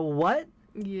 What?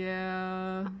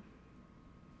 Yeah.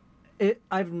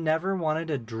 I've never wanted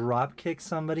to drop kick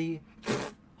somebody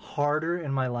harder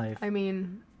in my life. I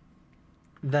mean...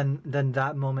 Than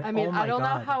that moment. I mean, oh my I don't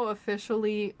God. know how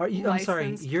officially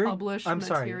published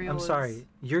material I'm sorry.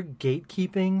 You're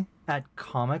gatekeeping at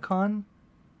Comic-Con?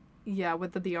 Yeah,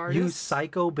 with the artist? You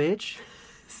psycho bitch?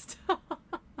 Stop.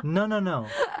 No.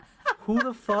 Who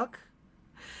the fuck?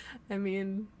 I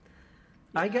mean...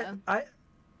 Yeah. I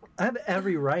have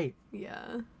every right.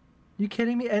 Yeah. You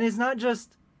kidding me? And it's not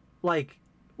just like,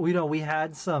 you know, we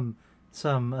had some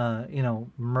you know,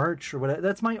 merch or whatever.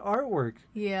 That's my artwork.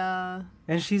 Yeah.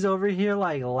 And she's over here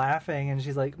like laughing and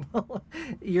she's like, well,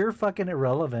 you're fucking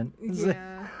irrelevant.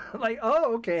 Yeah. Like,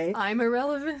 oh, okay. I'm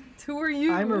irrelevant. Who are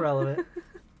you? I'm irrelevant.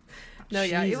 No,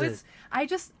 yeah. It was, I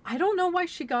don't know why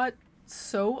she got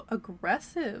so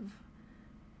aggressive.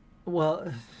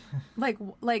 Well, like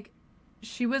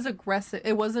she was aggressive.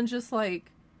 It wasn't just like,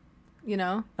 you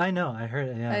know. I know. I heard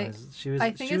it. Yeah. She was,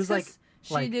 I think she was like,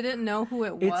 she didn't know who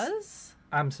it was?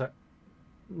 I'm sorry.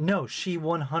 No, she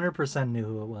 100% knew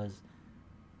who it was.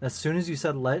 As soon as you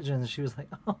said Legends, she was like,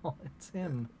 oh, it's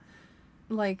him.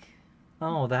 Like...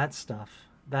 Oh, that stuff.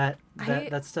 That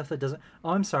stuff that doesn't... Oh,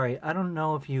 I'm sorry. I don't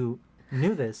know if you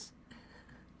knew this,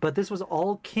 but this was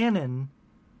all canon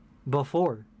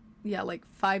before. Yeah, like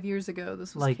 5 years ago,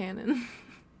 this was canon.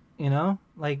 You know?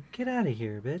 Like, get out of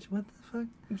here, bitch. What the fuck?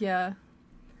 Yeah.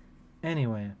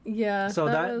 Anyway, yeah. So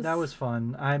that was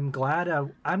fun. I'm glad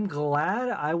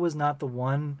I was not the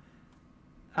one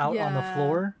out on the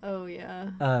floor. Oh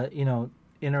yeah. You know,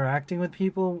 interacting with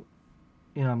people.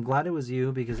 You know, I'm glad it was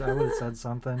you because I would have said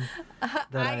something that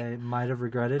I might have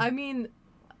regretted. I mean,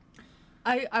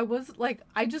 I was like,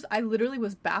 I literally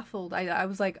was baffled. I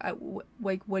was like,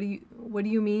 like, what do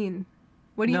you mean?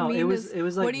 What do you mean? It was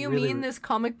like, what do you mean this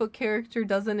comic book character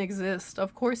doesn't exist?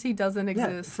 Of course he doesn't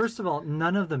exist. Yeah, first of all,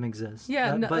 none of them exist.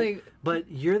 Yeah,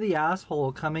 but you're the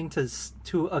asshole coming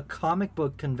to a comic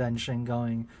book convention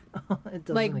going, oh, it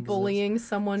doesn't like exist. Bullying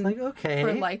someone like, okay.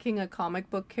 for liking a comic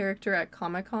book character at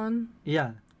Comic-Con.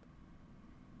 Yeah.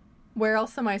 Where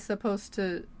else am I supposed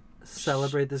to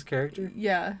celebrate this character?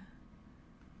 Yeah.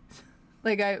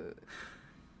 Like I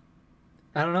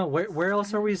don't know. Where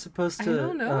else are we supposed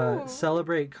to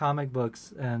celebrate comic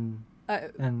books and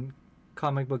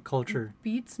comic book culture?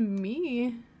 Beats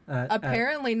me.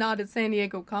 Apparently not at San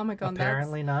Diego Comic-Con.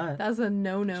 Apparently not. That's a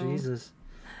no-no. Jesus.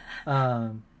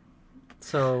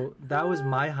 So that was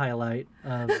my highlight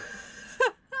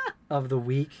of the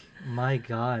week. My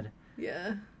God.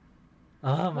 Yeah.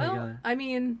 Oh my God. I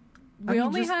mean, we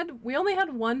only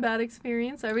had one bad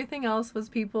experience. Everything else was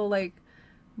people like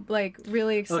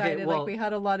really excited. Okay, well, like we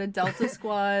had a lot of Delta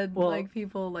Squad like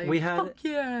people like fuck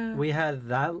yeah. We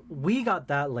got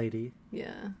that lady.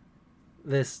 Yeah.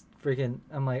 This freaking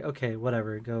I'm like, okay,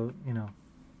 whatever, go, you know.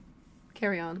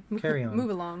 Carry on. Move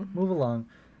along.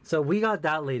 So we got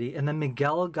that lady and then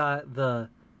Miguel got the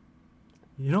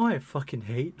you know what I fucking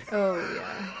hate? Oh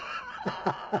yeah.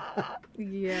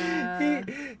 Yeah.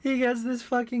 He gets this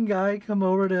fucking guy come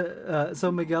over to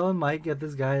so Miguel and Mike get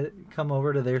this guy come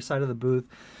over to their side of the booth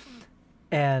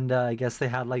and I guess they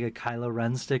had like a Kylo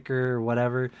Ren sticker or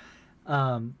whatever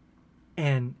and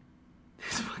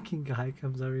this fucking guy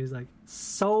comes over, he's like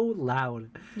so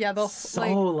loud. Yeah,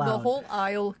 loud. The whole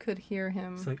aisle could hear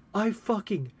him. It's like, I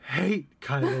fucking hate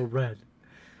Kylo Ren.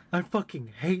 I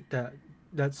fucking hate that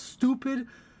stupid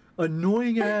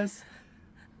annoying ass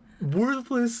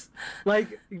worthless,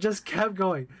 like, just kept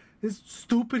going. This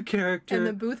stupid character. And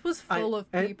the booth was full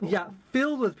of people. Yeah,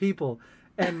 filled with people.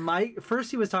 And Mike, first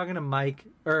he was talking to Mike,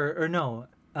 or no,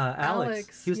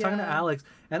 Alex. He was talking to Alex.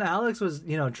 And Alex was,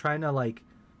 you know, trying to, like,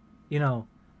 you know,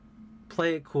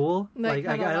 play it cool. Like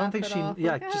I don't think she,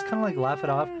 just kind of, like, laugh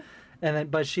it off. And then,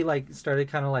 but she, like, started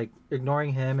kind of, like,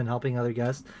 ignoring him and helping other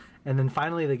guests. And then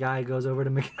finally the guy goes over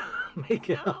to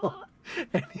Miguel.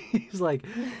 And he's like,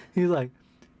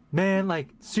 man, like,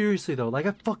 seriously though, like,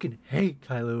 I fucking hate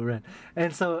Kylo Ren.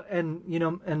 And so, and, you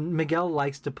know, and Miguel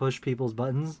likes to push people's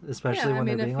buttons, especially when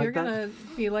they're being like that. if you're gonna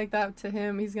be like that to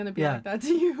him, he's gonna be like that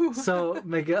to you. So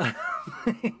Miguel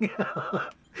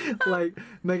Like,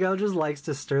 Miguel just likes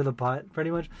to stir the pot,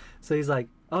 pretty much. So he's like,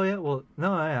 oh yeah, well,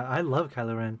 no, I love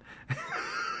Kylo Ren.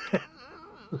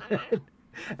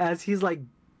 As he's like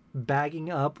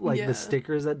bagging up like the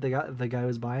stickers that the guy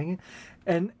was buying,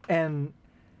 and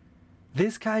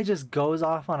this guy just goes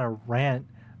off on a rant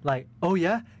like, oh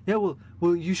yeah, well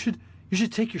you should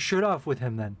take your shirt off with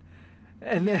him then.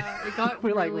 And then it got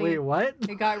we're like, wait, what?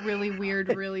 It got really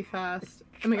weird really fast.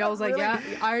 I mean, I was like, yeah,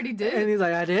 I already did. And he's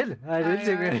like, I did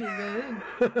take it.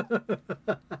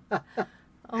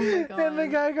 Oh my god. And the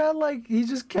guy got like, he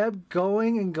just kept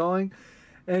going and going,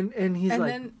 and he's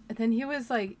like, and then he was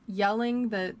like yelling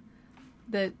that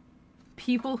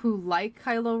people who like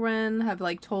Kylo Ren have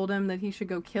like told him that he should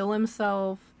go kill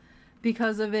himself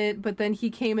because of it, but then he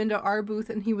came into our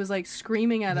booth and he was like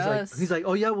screaming at us. He's like,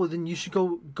 oh yeah, well then you should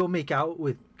go make out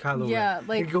with Kylo Ren. Yeah,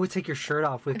 like, and go take your shirt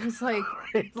off with. It's like,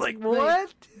 it's like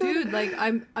what, dude? Like,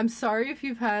 I'm sorry if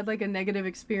you've had like a negative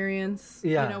experience,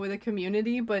 with a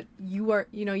community, but you are,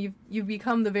 you've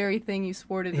become the very thing you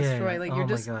swore to destroy. Like, you're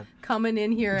just coming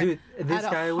in here. Dude, this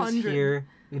guy was here.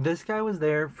 This guy was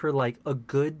there for like a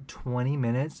good 20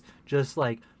 minutes, just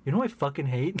like, I fucking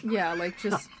hate. Yeah, like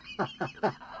just.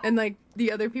 And like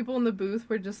the other people in the booth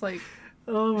were just like,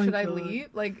 should I leave?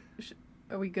 Like,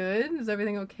 are we good? Is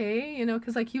everything okay?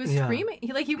 Because like he was screaming.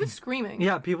 He was screaming.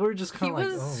 Yeah, people were just kind of like,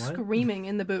 he was screaming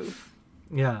in the booth.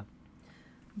 Yeah.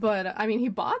 But I mean, he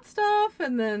bought stuff,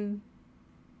 and then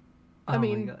I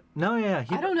mean, my God. No, yeah,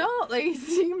 I don't know. Like, he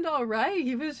seemed all right.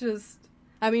 He was just.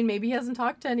 I mean, maybe he hasn't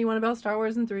talked to anyone about Star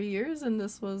Wars in 3 years, and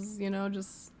this was,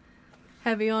 just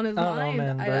heavy on his mind. Oh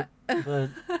man, but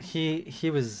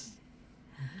he was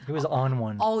on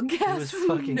one. All gas,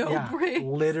 no brakes.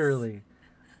 Literally,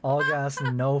 all gas,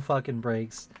 no fucking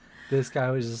brakes. This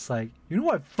guy was just like,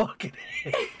 I fucking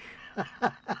hate.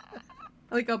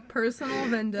 Like a personal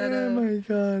vendetta. Oh my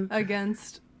God.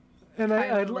 Against. And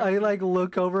I like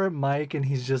look over at Mike, and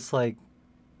he's just like,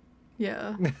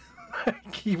 yeah.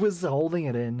 He was holding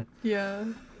it in. Yeah.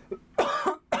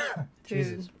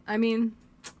 Jesus. Dude, I mean,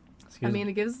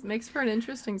 it makes for an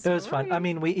interesting story. It was fun. I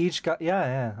mean, we each got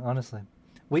honestly,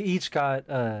 we each got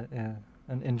an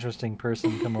interesting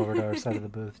person come over to our side of the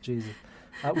booth. Jesus,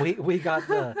 we got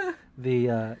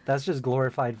the that's just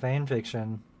glorified fan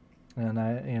fiction, and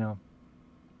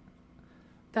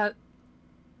that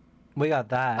we got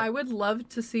that. I would love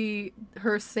to see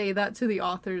her say that to the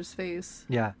author's face.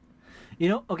 Yeah.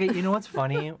 Okay, what's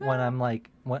funny when I'm like,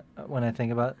 when I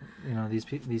think about,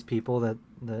 these people that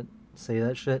say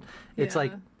that shit, it's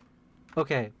like,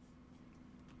 okay,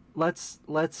 let's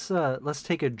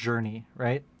take a journey,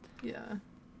 right? Yeah.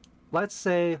 Let's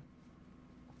say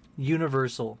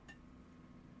Universal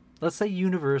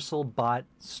bought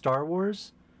Star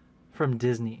Wars from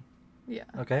Disney. Yeah.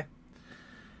 Okay?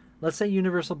 Let's say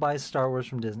Universal buys Star Wars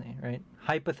from Disney, right?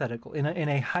 Hypothetical, in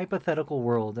a hypothetical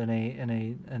world, in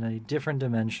a different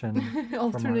dimension,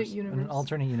 alternate universe, an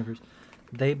alternate universe,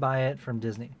 they buy it from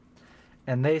Disney,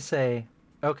 and they say,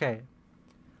 okay,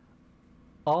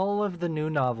 all of the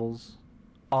new novels,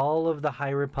 all of the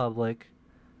High Republic,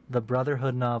 the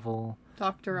Brotherhood novel,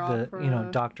 Dr. Aphra,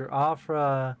 Dr.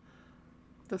 Aphra,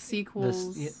 the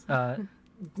sequels,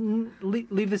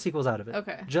 leave the sequels out of it.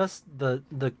 Okay, just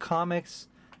the comics.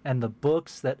 And the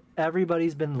books that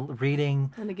everybody's been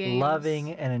reading, and the games,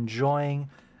 loving, and enjoying.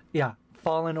 Yeah,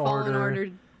 Fallen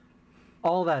Order.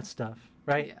 All that stuff,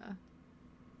 right? Yeah.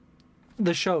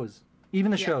 The shows. Even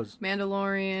the shows.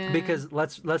 Mandalorian. Because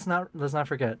let's not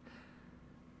forget.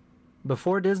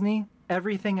 Before Disney,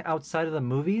 everything outside of the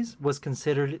movies was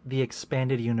considered the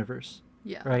expanded universe.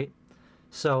 Yeah. Right?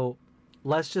 So,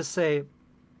 let's just say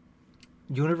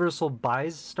Universal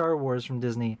buys Star Wars from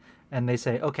Disney, and they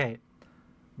say, okay,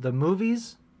 the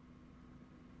movies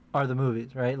are the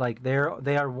movies, right? Like they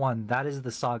are one. That is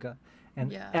the saga,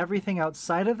 and everything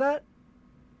outside of that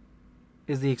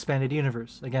is the expanded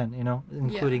universe. Again,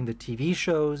 including the TV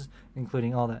shows,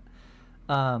 including all that.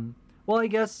 Well, I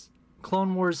guess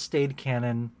Clone Wars stayed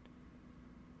canon.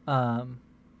 All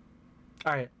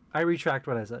right, I retract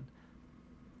what I said.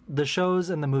 The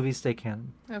shows and the movies stay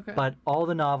canon. Okay. But all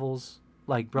the novels,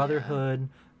 like Brotherhood.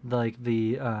 Like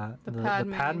the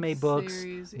Padme books,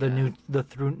 series, the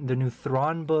new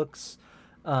Thrawn books,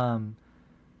 the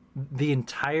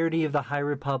entirety of the High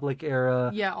Republic era.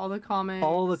 Yeah, all the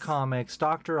comics,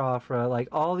 Dr. Aphra, like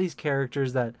all these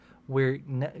characters that we've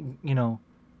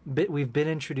been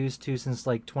introduced to since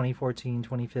like 2014,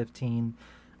 2015.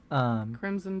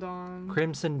 Crimson Dawn.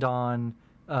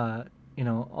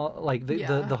 Like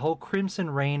the whole Crimson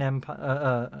Reign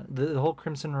empire, the whole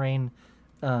Crimson Reign.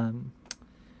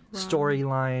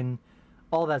 Storyline,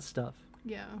 all that stuff.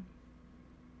 Yeah.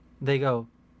 They go,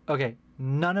 okay,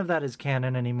 none of that is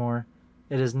canon anymore.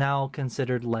 It is now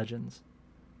considered Legends.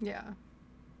 Yeah.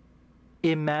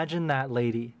 Imagine that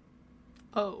lady.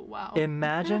 Oh, wow.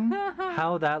 Imagine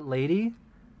how that lady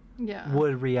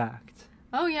would react.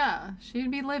 Oh, yeah.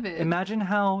 She'd be livid. Imagine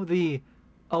how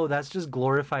that's just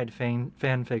glorified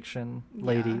fan fiction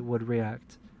lady would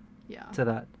react to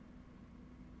that.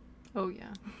 Oh,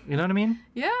 yeah. You know what I mean?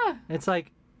 Yeah. It's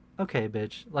like, okay,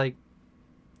 bitch. Like...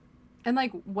 And,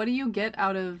 like, what do you get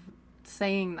out of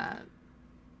saying that?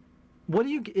 What do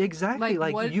you... Exactly.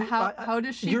 Like what, you, how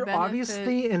does she You're benefit?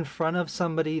 Obviously in front of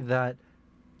somebody that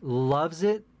loves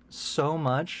it so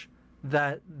much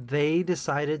that they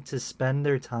decided to spend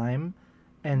their time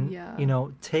and, you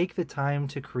know, take the time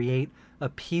to create a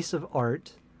piece of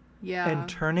art and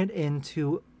turn it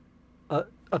into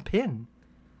a pin.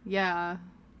 Yeah.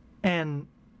 And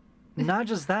not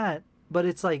just that, but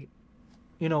it's like,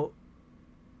 you know,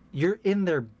 you're in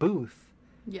their booth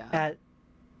at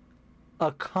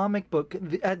a comic book,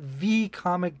 at the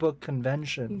comic book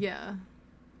convention. Yeah.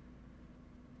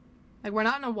 Like, we're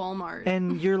not in a Walmart.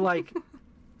 And you're like,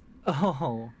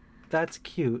 oh, that's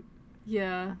cute.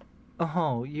 Yeah.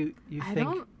 Oh, you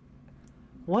think,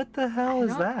 what the hell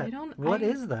is that? What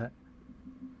is that?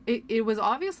 It was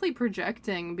obviously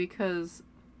projecting, because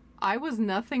I was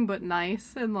nothing but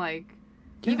nice, and like,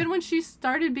 even when she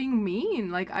started being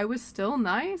mean, like, I was still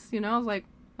nice, you know. I was like,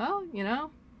 well, you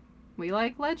know, we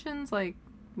like Legends, like,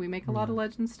 we make a lot of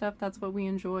Legends stuff, that's what we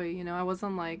enjoy, you know. I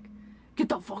wasn't like, get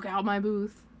the fuck out of my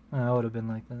booth. I would have been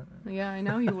like that. Yeah, I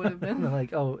know you would have been.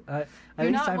 Like, oh, I you're think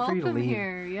it's not time for you to welcome leave.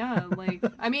 here. Yeah, like,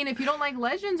 I mean, if you don't like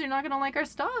Legends, you're not gonna like our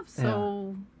stuff.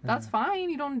 So that's fine.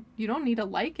 You don't need to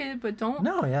like it, but don't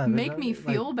make me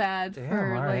feel bad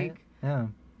for like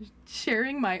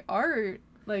sharing my art.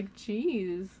 Like,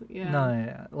 jeez,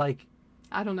 like,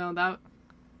 I don't know that.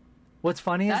 What's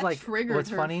funny is like, what's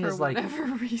funny is like,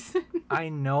 whatever reason. I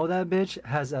know that bitch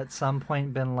has at some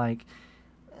point been like,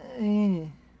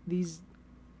 these,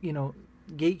 you know,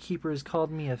 gatekeepers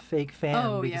called me a fake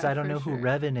fan because I don't know who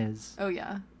Revan is. Oh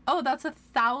yeah. Oh, that's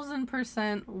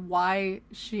 1,000% why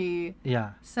she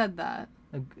said that.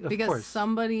 Because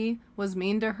somebody was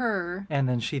mean to her, and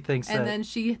then she thinks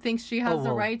she has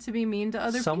the right to be mean to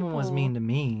other people. Someone was mean to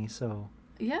me, so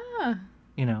yeah.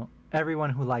 You know, everyone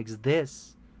who likes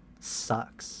this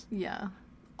sucks. Yeah.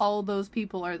 All those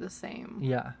people are the same.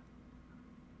 Yeah.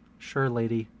 Sure,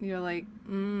 lady. You're like,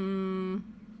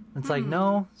 It's like,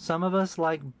 no, some of us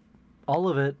like all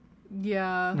of it.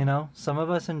 Yeah. You know, some of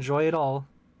us enjoy it all.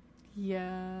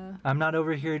 Yeah. I'm not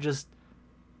over here just,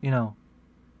 you know,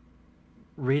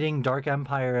 reading Dark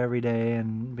Empire every day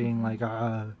and being like,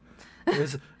 the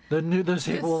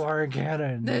sequel aren't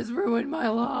canon. This ruined my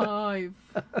life.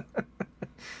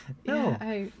 No.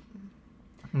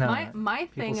 Yeah, my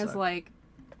thing is like,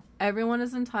 everyone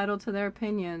is entitled to their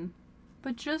opinion,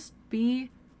 but just be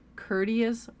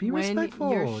courteous when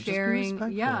you're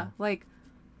sharing. Yeah, like,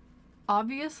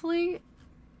 obviously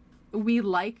we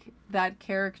like that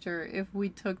character if we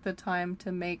took the time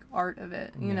to make art of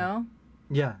it, you know?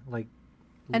 Yeah, like,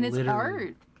 and it's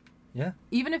art. Yeah.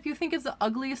 Even if you think it's the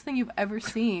ugliest thing you've ever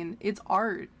seen, it's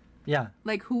art. Yeah.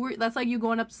 Like, that's like you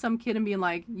going up to some kid and being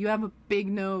like, you have a big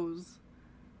nose.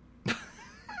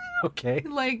 Okay.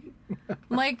 Like,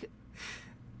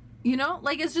 you know,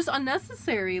 like, it's just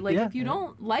unnecessary. Like, if you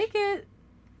don't like it,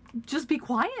 just be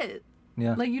quiet.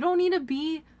 Yeah. Like, you don't need to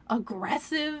be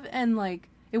aggressive, and like,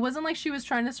 it wasn't like she was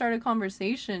trying to start a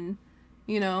conversation,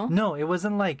 you know? No, it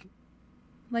wasn't like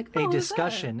a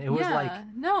discussion. It was like,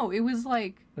 no, it was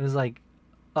like,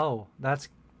 oh, that's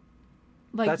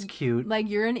cute. Like,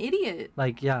 you're an idiot.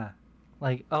 Like,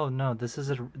 like, oh no, this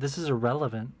is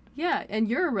irrelevant. Yeah, and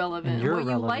you're irrelevant. What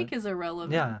you like is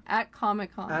irrelevant. Yeah. At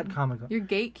Comic-Con. You're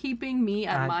gatekeeping me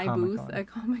at my Comic-Con. Booth at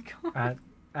Comic-Con.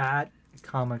 At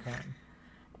Comic-Con.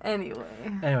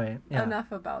 Anyway, yeah.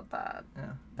 Enough about that.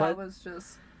 Yeah. That was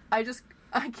just...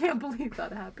 I can't believe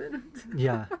that happened.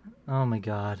 Yeah. Oh my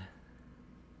god.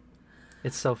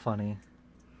 It's so funny.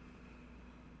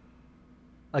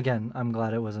 Again, I'm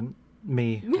glad it wasn't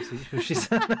me who she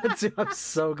said that to. I'm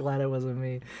so glad it wasn't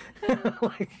me.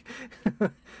 Like,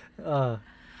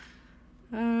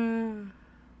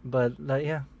 but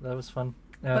that was fun.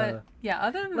 But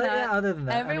other than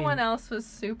that, everyone else was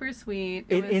super sweet.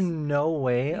 It in no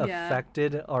way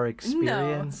affected our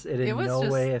experience. No, it in no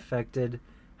way affected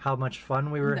how much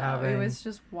fun we were having. It was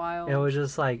just wild. It was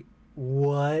just like,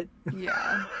 what?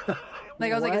 Yeah.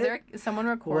 Like, I was like, is there someone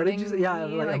recording? What did you say? Yeah,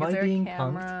 like, am is I there being a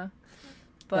camera?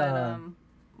 Punked?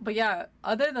 But yeah,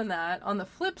 other than that, on the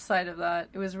flip side of that,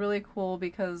 it was really cool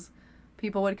because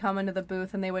people would come into the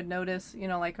booth and they would notice, you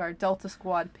know, like our Delta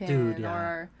Squad pin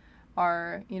or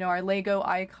our Lego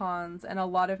icons, and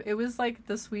it was like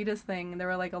the sweetest thing. There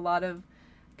were like a lot of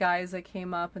guys that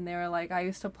came up and they were like, I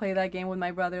used to play that game with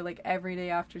my brother like every day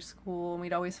after school, and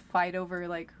we'd always fight over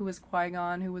like who was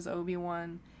Qui-Gon, who was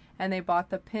Obi-Wan, and they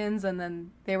bought the pins and then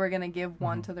they were gonna give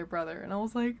one to their brother, and I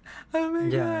was like, oh my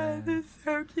god, that's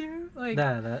so cute. Like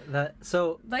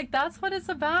so like that's what it's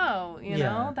about, you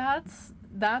know.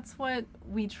 That's what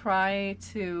we try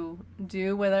to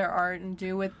do with our art and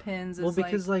do with pins. Is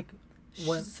because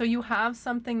so you have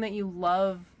something that you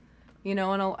love. You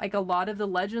know, and a lot of the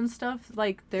legend stuff,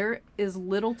 like, there is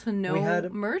little to no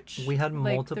merch. We had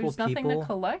multiple there's people. There's nothing to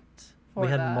collect for We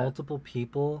had multiple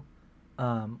people.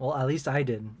 Well, at least I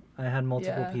did. I had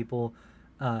multiple people.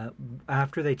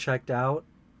 After they checked out,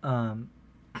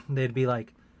 they'd be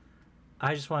like,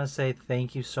 I just want to say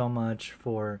thank you so much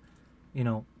for,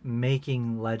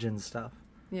 making legend stuff.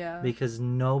 Yeah. Because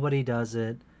nobody does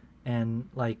it. And,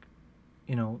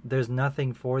 there's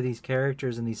nothing for these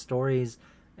characters and these stories.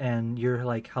 And you're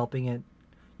like helping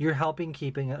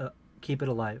keep it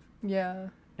alive. Yeah.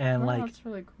 And that's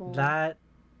really cool. That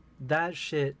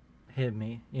shit hit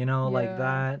me, like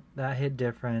that hit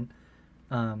different.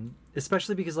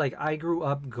 Especially because like I grew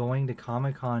up going to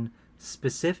Comic-Con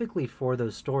specifically for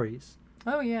those stories.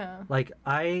 Oh yeah. Like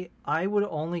I would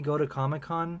only go to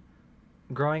Comic-Con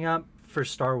growing up for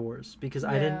Star Wars because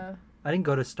I didn't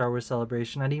go to Star Wars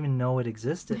Celebration. I didn't even know it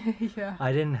existed. Yeah.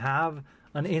 I didn't have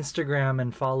an Instagram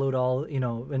and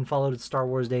followed Star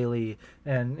Wars Daily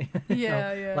and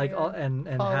all and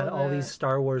had all these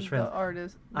Star Wars friends. The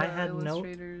artists, I had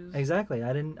illustrators. Exactly.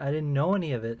 I didn't know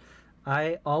any of it.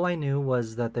 All I knew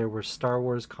was that there were Star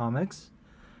Wars comics,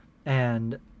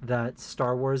 and that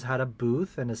Star Wars had a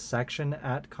booth and a section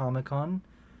at Comic-Con,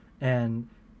 and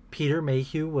Peter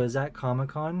Mayhew was at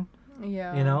Comic-Con.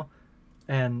 Yeah.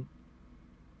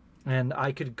 And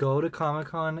I could go to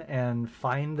Comic-Con and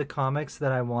find the comics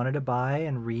that I wanted to buy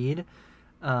and read,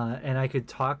 and I could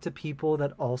talk to people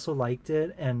that also liked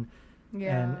it, and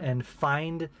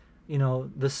find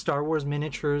the Star Wars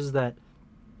miniatures that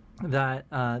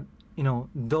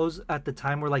those at the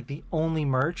time were like the only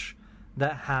merch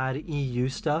that had EU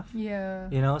stuff.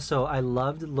 Yeah. So I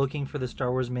loved looking for the Star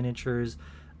Wars miniatures.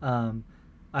 I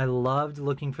loved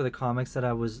looking for the comics that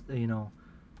I was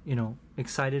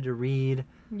excited to read.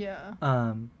 Yeah.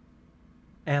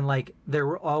 And like there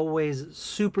were always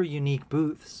super unique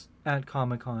booths at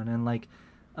Comic-Con, and like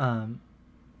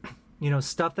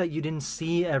stuff that you didn't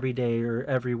see every day or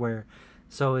everywhere.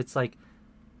 So it's like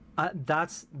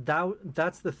that's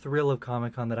the thrill of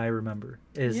Comic-Con that I remember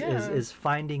is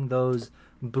finding those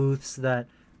booths that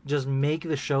just make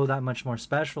the show that much more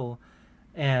special.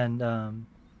 And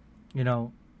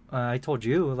I told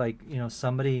you,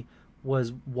 somebody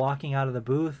was walking out of the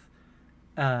booth,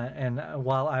 and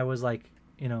while I was out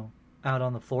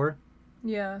on the floor,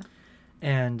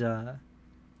 and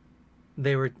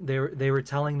they were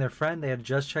telling their friend, they had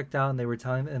just checked out, and they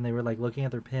were like looking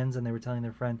at their pins, and they were telling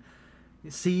their friend,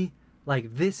 see,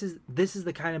 like this is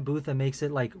the kind of booth that makes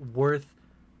it like worth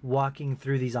walking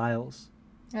through these aisles.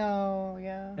 Oh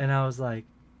yeah. And I was like,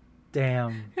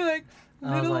 damn. You're like,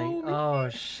 I was like, oh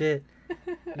shit.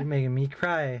 You're making me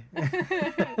cry.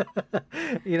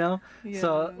 Yeah.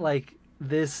 So like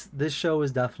this show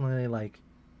was definitely like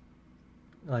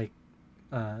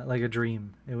a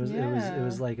dream. It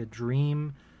was like a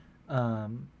dream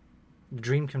come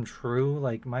true.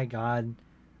 Like, my God,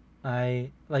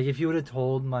 if you would have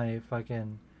told my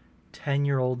fucking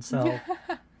 10-year-old self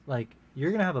like,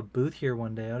 you're gonna have a booth here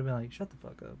one day, I would have been like, shut the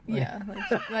fuck up.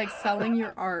 Like selling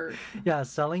your art. Yeah,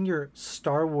 selling your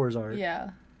Star Wars art. Yeah.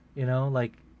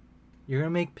 Like, you're gonna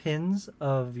make pins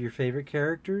of your favorite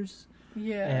characters,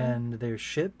 and their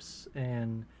ships,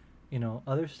 and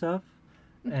other stuff,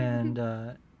 and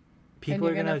people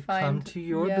are gonna come to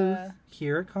your booth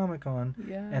here at Comic-Con,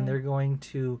 and they're going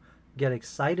to get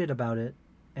excited about it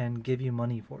and give you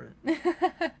money for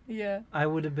it. Yeah. I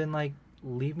would have been like,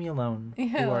 leave me alone.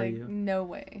 Yeah, Who are like, you? no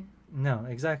way. No,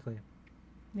 exactly.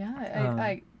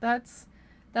 Yeah,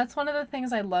 that's one of the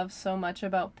things I love so much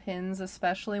about pins,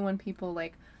 especially when people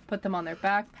like put them on their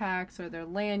backpacks or their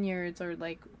lanyards or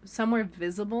like somewhere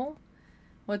visible.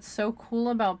 What's so cool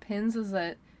about pins is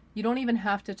that you don't even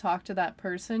have to talk to that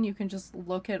person. You can just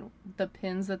look at the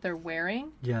pins that they're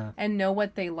wearing and know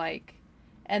what they like.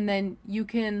 And then you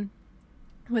can,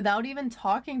 without even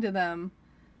talking to them,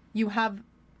 you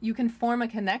can form a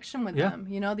connection with them.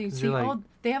 You see,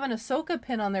 they have an Ahsoka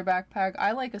pin on their backpack.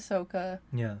 I like Ahsoka.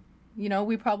 Yeah.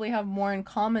 We probably have more in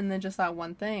common than just that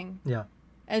one thing. Yeah.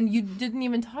 And you didn't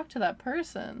even talk to that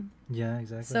person. Yeah,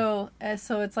 exactly. So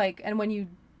it's like, and when you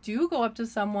do go up to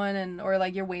someone or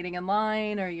like you're waiting in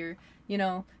line or you're, you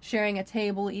know, sharing a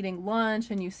table eating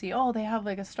lunch and you see, oh, they have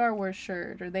like a Star Wars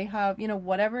shirt or they have, you know,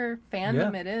 whatever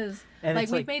fandom it is. And like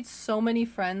we've made so many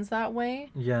friends that way.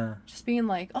 Yeah. Just being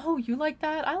like, oh, you like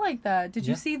that? I like that. Did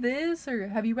you see this? Or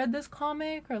have you read this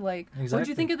comic? Or like, what'd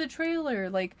you think of the trailer?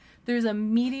 Like, there's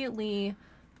immediately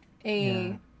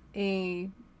I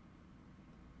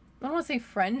don't want to say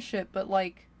friendship, but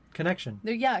like connection.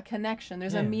 Connection.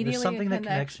 There's immediately there's something a that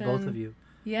connects both of you.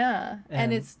 Yeah,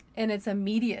 and it's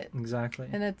immediate. Exactly.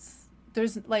 And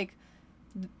there's like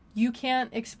you can't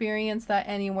experience that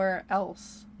anywhere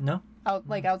else. No.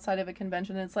 Outside of a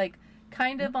convention, it's like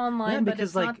kind of online, but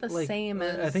it's not the same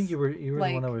as. I think you were the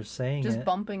one that was saying just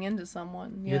bumping into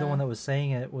someone. You're the one that was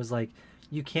saying it was like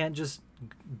you can't just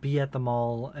be at the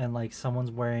mall and like someone's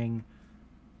wearing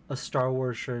a Star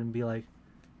Wars shirt and be like,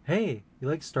 "Hey, you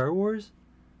like Star Wars?"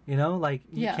 You know, like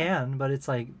you can, but it's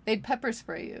like they'd pepper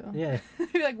spray you. Yeah.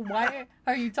 You're like, why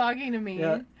are you talking to me?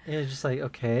 Yeah, it's just like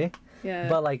okay. Yeah.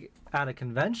 But like at a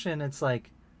convention, it's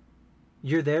like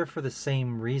you're there for the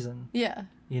same reason. Yeah.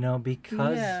 You know,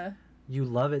 because you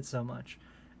love it so much,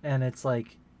 and it's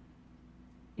like,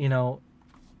 you know,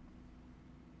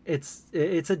 it's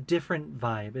a different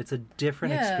vibe. It's a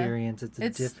different experience.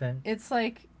 It's different. It's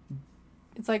like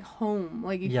home.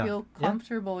 Like you feel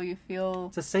comfortable. You feel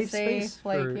it's a safe space.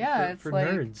 Like for like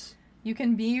nerds. You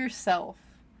can be yourself.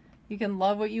 You can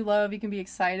love what you love. You can be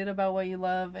excited about what you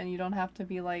love, and you don't have to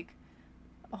be like,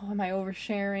 oh, am I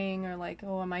oversharing, or like,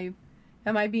 oh, am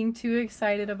I being too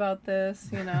excited about this?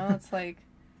 You know, it's like,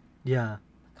 yeah.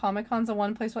 Comic-Con's the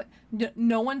one place where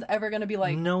no one's ever gonna be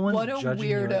like, what a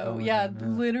weirdo. Like,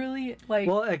 literally, like.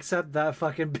 Well, except that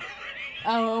fucking.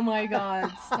 Oh my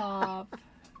god! Stop.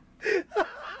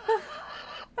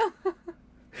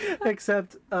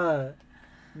 Except,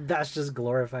 that's just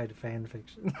glorified fan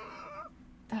fiction.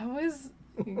 That was,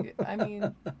 I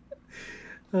mean.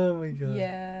 Oh my god.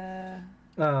 Yeah.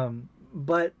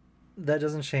 But that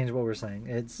doesn't change what we're saying.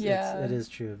 It is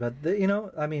true. But you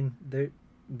know, I mean,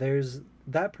 there's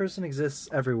that person exists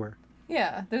everywhere.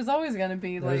 Yeah, there's always gonna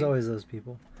be like. There's always those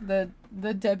people. The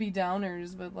Debbie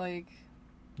Downers, but like,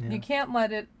 you can't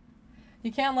let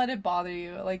it bother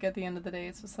you. Like at the end of the day,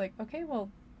 it's just like, okay, well,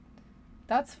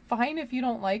 that's fine if you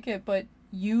don't like it, but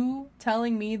you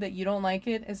telling me that you don't like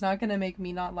it is not gonna make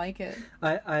me not like it.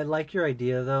 I like your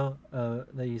idea though,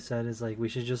 that you said is like we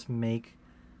should just make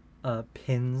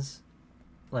pins,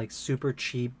 like super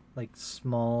cheap, like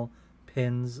small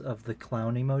pins of the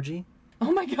clown emoji.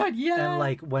 Oh my god, yeah. And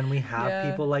like when we have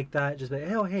people like that, just like,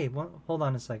 oh hey, hold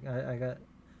on a sec, I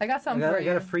got something for you.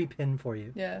 I got a free pin for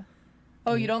you. Yeah.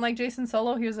 Oh, you don't like Jason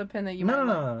Solo? Here's a pin that you might like.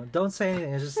 No. Don't say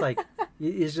anything. It's just like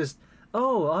it's just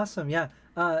oh awesome, yeah.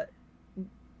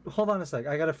 Hold on a sec,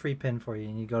 I got a free pin for you,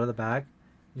 and you go to the back,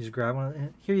 you just grab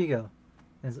one. Here you go.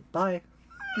 And it's bye.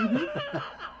 Mm-hmm.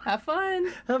 Have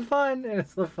fun. Have fun. And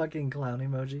it's the fucking clown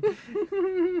emoji.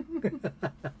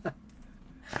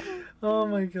 Oh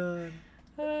my god.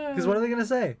 Because what are they gonna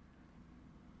say?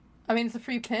 I mean, it's a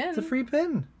free pin. It's a free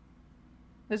pin.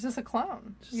 It's just a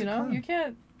clown. You know, you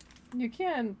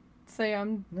can't say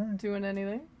I'm doing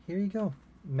anything. Here you go,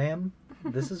 ma'am.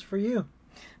 This is for you.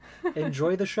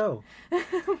 Enjoy the show.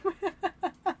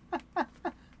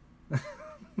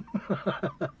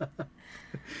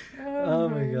 Oh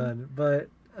my god. But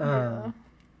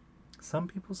some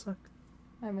people suck.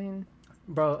 I mean,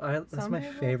 bro, that's my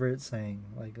favorite saying.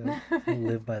 Like I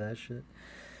live by that shit.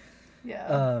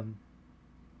 Yeah.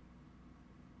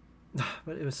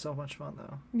 But it was so much fun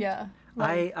though. Yeah.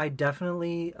 Like, I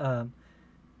definitely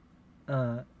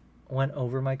went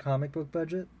over my comic book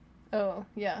budget. Oh,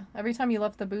 yeah. Every time you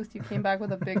left the booth, you came back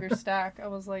with a bigger stack. I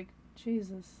was like,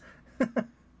 Jesus.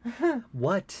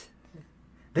 What?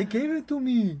 They gave it to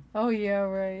me. Oh, yeah,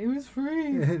 right. It was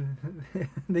free.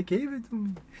 They gave it to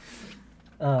me.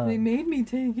 They made me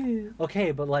take it.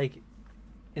 Okay, but like,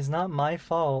 it's not my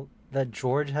fault that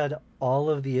George had all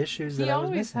of the issues that I was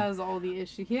missing. He always has all the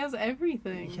issues. He has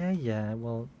everything. Yeah.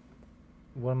 Well,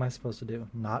 what am I supposed to do?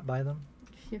 Not buy them?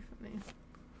 You're funny.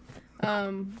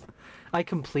 I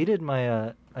completed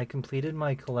my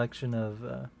collection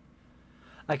of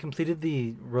I completed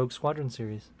the Rogue Squadron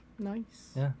series.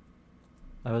 Nice. Yeah.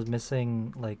 I was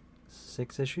missing like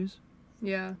 6 issues.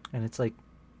 Yeah. And it's like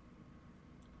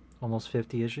almost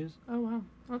 50 issues. Oh wow.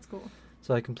 That's cool.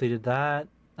 So I completed that.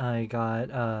 I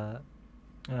got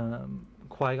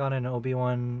Qui-Gon and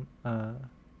Obi-Wan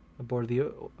aboard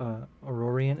the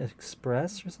Aurorian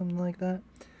Express or something like that.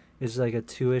 It's like a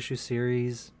 2-issue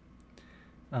series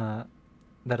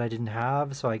that I didn't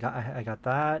have, so I got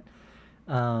that.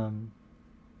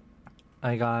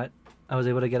 I got I was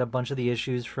able to get a bunch of the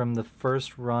issues from the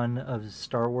first run of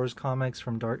Star Wars comics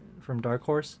from Dark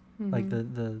Horse, like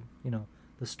the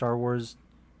the Star Wars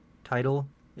title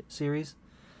series.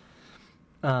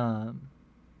 That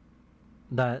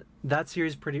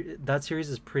series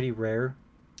is pretty rare.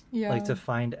 Yeah. Like to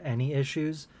find any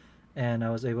issues, and I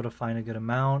was able to find a good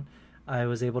amount. I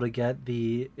was able to get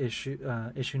the issue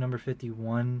number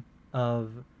 51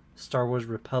 of Star Wars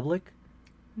Republic.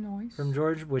 Nice. From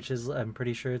George, which is, I'm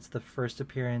pretty sure it's the first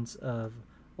appearance of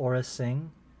Aura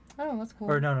Singh. Oh, that's cool.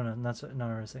 Or no, not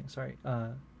Aura Singh. Sorry.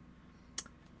 Oh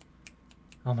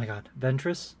my God,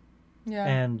 Ventress. Yeah.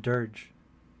 And Dirge.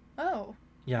 Oh.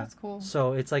 Yeah. That's cool.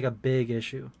 So it's like a big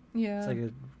issue. Yeah. It's like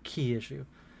a key issue.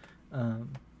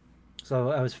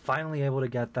 So I was finally able to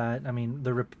get that. I mean,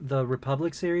 the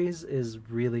Republic series is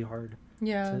really hard.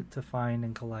 Yeah. To find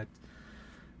and collect.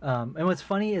 And what's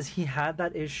funny is he had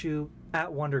that issue at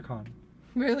WonderCon.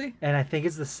 Really? And I think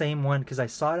it's the same one because I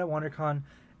saw it at WonderCon,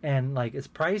 and like it's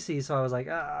pricey, so I was like,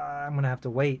 I'm gonna have to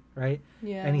wait, right?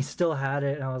 Yeah. And he still had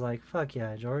it, and I was like, fuck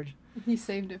yeah, George. He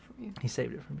saved it for you. He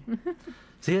saved it for me.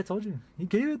 See, I told you, he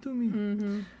gave it to me.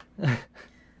 Mm-hmm.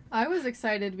 I was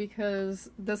excited because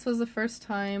this was the first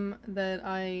time that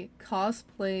I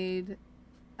cosplayed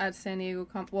at San Diego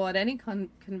at any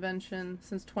convention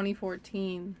since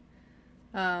 2014.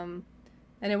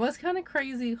 And it was kind of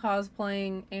crazy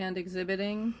cosplaying and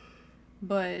exhibiting,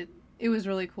 but it was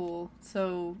really cool.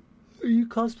 So you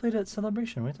cosplayed at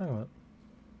Celebration. What are you talking about?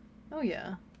 Oh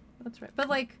yeah, that's right. But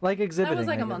like exhibiting. That was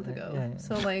like a month ago. Yeah.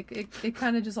 So like it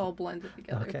kind of just all blended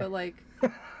together. Okay. But like,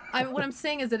 what I'm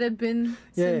saying is it had been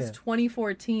since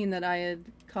 2014 that I had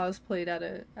cosplayed at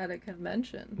a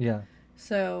convention. Yeah.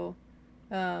 So,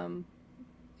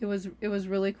 it was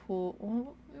really cool.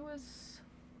 Well, it was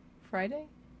Friday.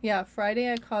 Yeah,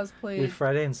 Friday I cosplayed.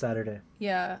 Friday and Saturday.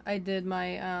 Yeah, I did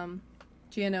my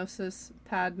Geonosis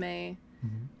Padme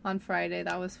on Friday.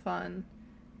 That was fun.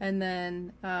 And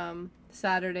then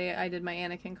Saturday I did my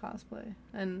Anakin cosplay.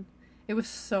 And it was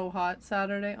so hot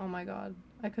Saturday. Oh my god.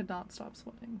 I could not stop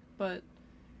sweating. But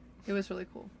it was really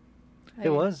cool. It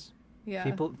was. Yeah.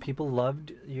 People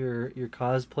loved your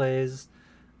cosplays.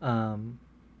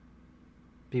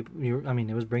 It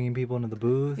was bringing people into the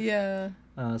booth. Yeah.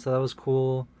 So that was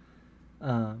cool.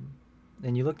 And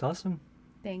you looked awesome.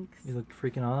 Thanks. You looked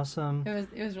freaking awesome.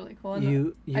 It was really cool.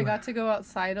 And I got to go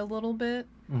outside a little bit.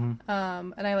 Mm-hmm.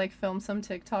 And I like filmed some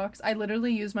TikToks. I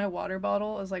literally used my water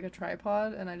bottle as like a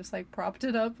tripod, and I just like propped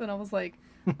it up, and I was like,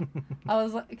 it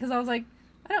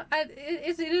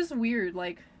is weird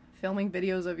like filming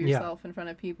videos of yourself in front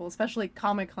of people, especially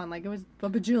Comic-Con. Like it was a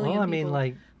bajillion people. I mean,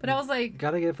 like, but I was like,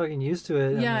 gotta get fucking used to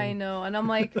it. Yeah, I know. And I'm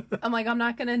like, I'm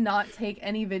not gonna not take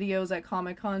any videos at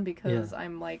Comic-Con because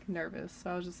I'm like nervous. So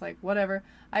I was just like, whatever.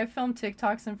 I filmed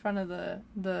TikToks in front of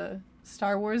the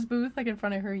Star Wars booth, like in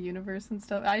front of her universe and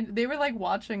stuff. They were like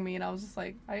watching me, and I was just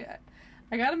like, I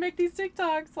gotta make these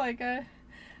TikToks. Like I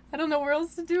don't know where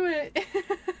else to do it.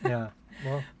 Yeah.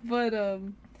 Well. But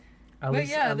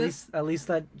at least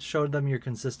that showed them you're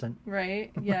consistent.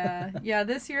 Right? Yeah. Yeah,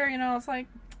 this year, it's like,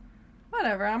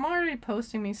 whatever. I'm already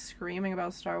posting me screaming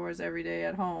about Star Wars every day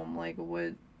at home. Like,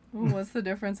 what's the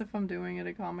difference if I'm doing it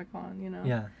at Comic-Con,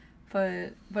 Yeah.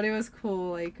 But it was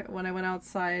cool. Like, when I went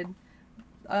outside,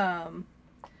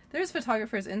 there's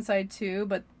photographers inside too,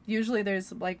 but usually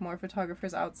there's, like, more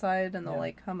photographers outside, and they'll,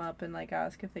 like, come up and, like,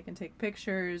 ask if they can take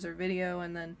pictures or video,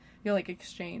 and then you'll, like,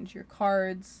 exchange your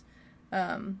cards.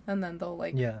 And then they'll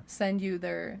like send you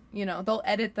their, they'll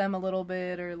edit them a little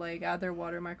bit or like add their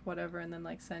watermark, whatever, and then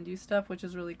like send you stuff, which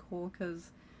is really cool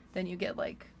because then you get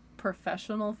like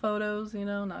professional photos,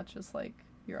 not just like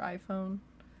your iPhone.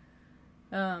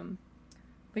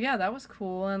 But yeah, that was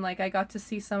cool. And like I got to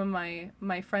see some of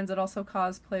my friends that also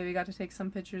cosplay. We got to take some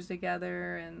pictures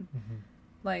together, and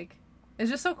like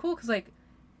it's just so cool because like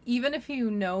even if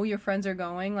your friends are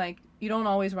going, like you don't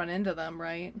always run into them,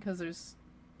 right? Because there's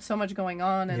so much going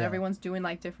on and everyone's doing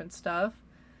like different stuff,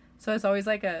 so it's always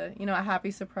like a a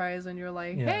happy surprise when you're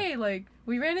like, hey, like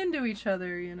we ran into each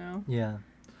other,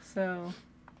 so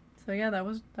yeah, that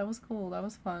was cool. That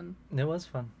was fun. It was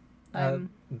fun.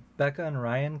 Becca and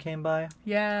Ryan came by.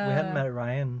 We hadn't met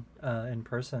Ryan in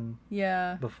person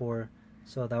before,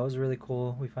 so that was really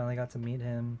cool. We finally got to meet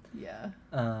him.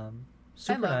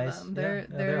 Super nice. Them.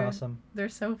 They're awesome. They're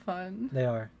so fun. They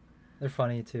are. They're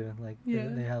funny too. Like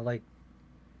they have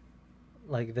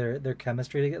like their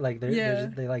chemistry together, like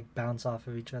they like bounce off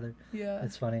of each other.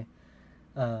 It's funny.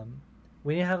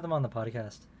 We need to have them on the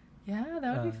podcast. Yeah,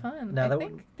 that would be fun. I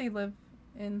think they live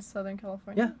in Southern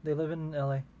California. Yeah, they live in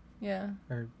LA. Yeah.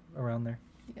 Or around there.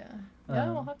 Yeah.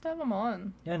 Yeah, we'll have to have him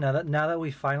on. Yeah, now that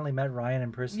we finally met Ryan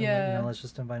in person, Yeah. Let's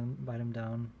just invite him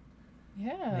down.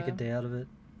 Yeah. Make a day out of it.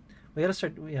 We gotta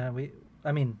start. Yeah,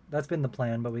 I mean, that's been the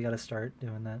plan, but we gotta start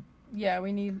doing that. Yeah,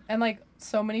 we need, and like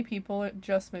so many people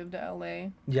just moved to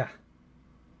LA. Yeah.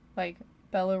 Like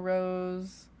Bella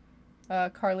Rose,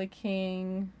 Carly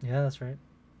King. Yeah, that's right.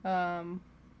 Oh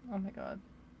my God.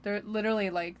 There literally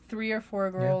like 3 or 4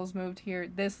 girls moved here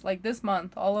this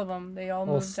month. All of them, they all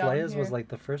moved down here. Slayas was like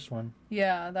the first one.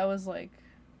 Yeah, that was like,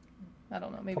 I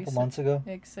don't know, maybe a couple months ago.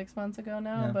 Like 6 months ago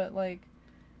now. Yeah. But like,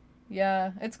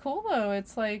 yeah, it's cool though.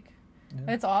 It's like,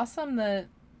 it's awesome that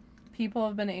people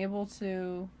have been able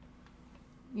to,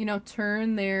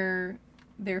 turn their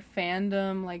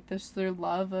fandom, like their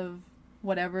love of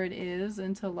whatever it is,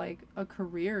 into like a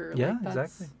career. Yeah, like,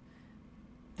 exactly.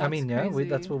 I mean, crazy.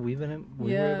 that's what we were able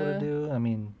to do. I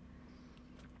mean,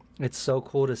 it's so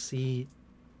cool to see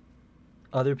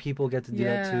other people get to do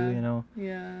that too,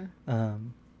 Yeah.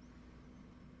 Um,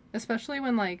 especially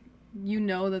when like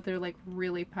that they're like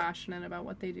really passionate about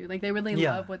what they do. Like they really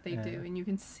love what they do, and you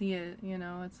can see it.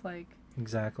 It's like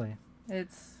exactly.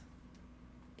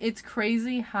 It's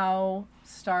crazy how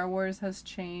Star Wars has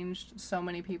changed so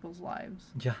many people's lives.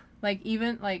 Yeah. Like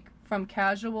even like from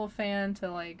casual fan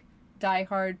to like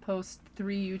diehard, post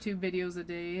 3 YouTube videos a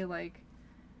day, like,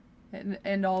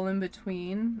 and all in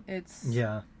between. It's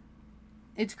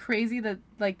crazy that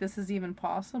like this is even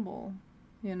possible.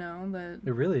 That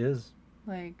it really is.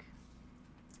 Like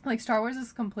Star Wars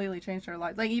has completely changed our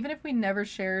lives. Like even if we never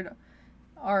shared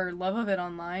our love of it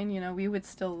online, we would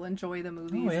still enjoy the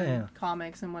movies and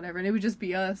comics and whatever, and it would just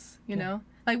be us, know?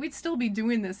 Like we'd still be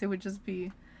doing this, it would just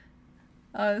be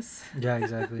us. Yeah,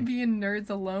 exactly. Being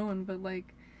nerds alone, but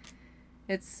like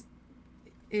it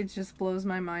just blows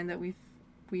my mind that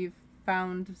we've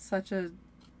found such a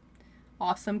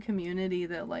awesome community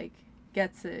that like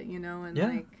gets it, and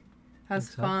like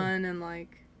has fun, and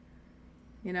like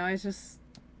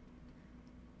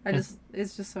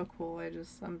it's just so cool.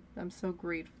 I'm so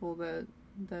grateful that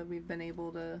we've been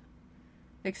able to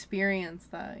experience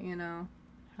that,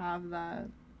 have that.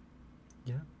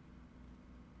 Yeah.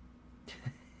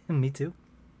 Me too.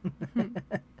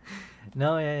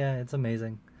 No, yeah, it's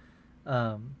amazing.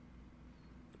 My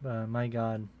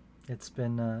God, it's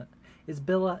been a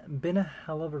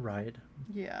hell of a ride.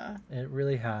 Yeah. It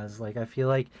really has. Like I feel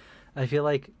like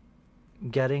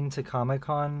getting to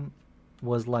Comic-Con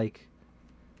was like,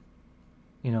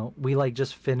 we like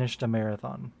just finished a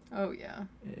marathon. Oh yeah.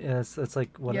 It's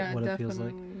like what it feels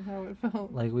like. How it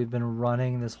felt. Like we've been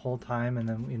running this whole time, and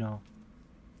then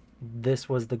this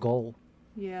was the goal.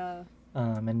 Yeah.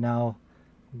 And now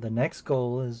the next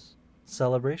goal is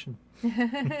celebration.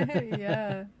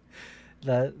 Yeah.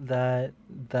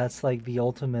 That's like the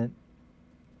ultimate.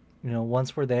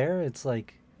 Once we're there, it's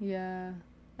like. Yeah,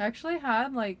 I actually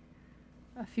had like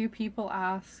a few people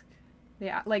ask.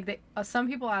 Some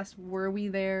people asked, were we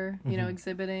there,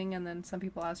 exhibiting, and then some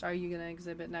people asked, are you gonna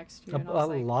exhibit next year? A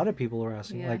lot of people were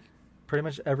asking. Like pretty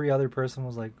much every other person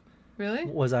was like, really?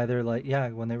 Was either like,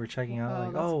 when they were checking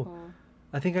out, cool.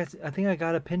 I think I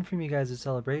got a pin from you guys at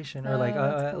Celebration, or like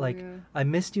cool, I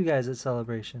missed you guys at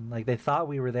Celebration. Like they thought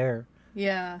we were there.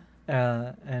 Yeah.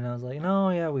 And I was like,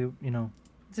 no, we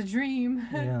it's a dream.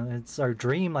 Yeah, it's our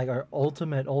dream. Like our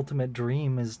ultimate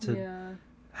dream is to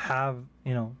have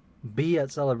be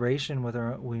at Celebration with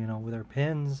our with our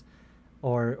pins,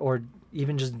 or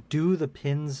even just do the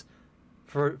pins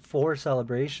for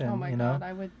Celebration. Oh my God,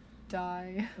 I would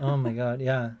die. Oh my God,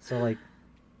 yeah. So like,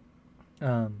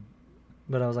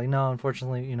 but I was like, no,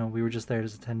 unfortunately, we were just there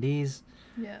as attendees.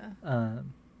 Yeah.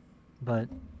 But,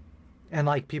 and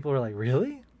like people were like,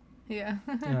 really? Yeah.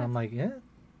 And I'm like, yeah.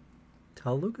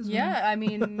 Tell Lucas. Yeah, I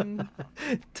mean,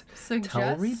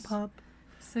 tell Reed Pop.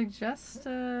 Suggest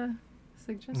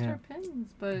our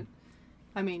pins, but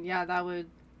I mean, yeah, that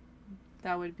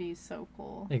would be so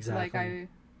cool. Exactly. Like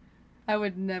I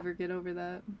would never get over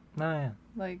that. No, yeah.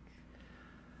 Like.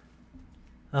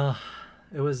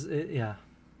 Yeah.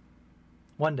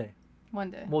 One day.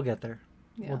 We'll get there.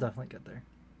 Yeah. We'll definitely get there.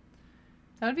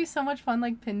 That would be so much fun,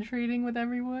 like pin trading with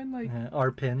everyone. Like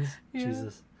our pins. Yeah.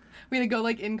 Jesus. We had to go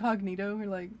like incognito. We're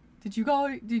like, did you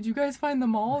guys find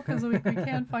them all? Because we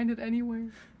can't find it anywhere.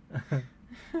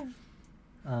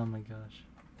 Oh my gosh.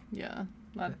 Yeah,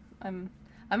 I'm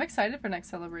excited for next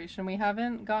Celebration. We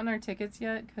haven't gotten our tickets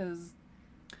yet because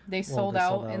they sold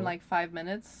out in like 5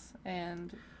 minutes,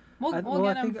 and we'll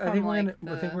get them from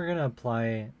I think we're gonna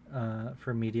apply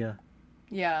for media.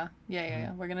 Yeah.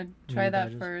 We're gonna try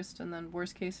that first, and then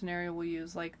worst case scenario, we'll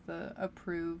use like the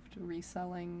approved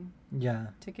reselling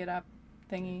ticket app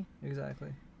thingy. Exactly.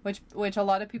 which a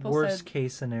lot of people worst said,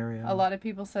 case scenario. A lot of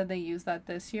people said they used that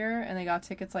this year and they got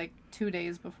tickets like 2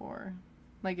 days before.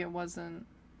 Like it wasn't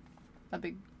a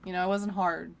big, it wasn't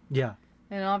hard. Yeah.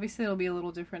 And obviously it'll be a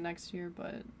little different next year,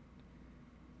 but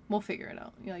we'll figure it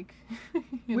out. Like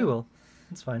we will.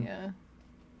 It's fine. Yeah.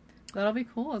 That'll be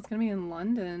cool. It's gonna be in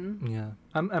London. Yeah.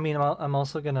 I'm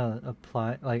also gonna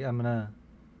apply. Like I'm gonna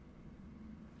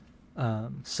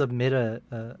submit a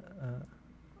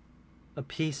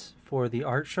piece for the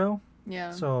art show.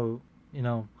 Yeah. So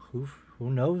who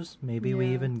knows? Maybe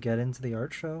we even get into the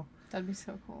art show. That'd be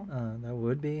so cool. That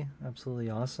would be absolutely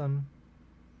awesome.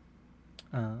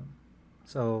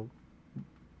 So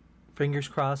fingers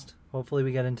crossed. Hopefully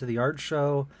we get into the art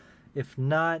show. If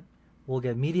not, we'll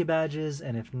get media badges,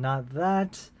 and if not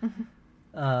that,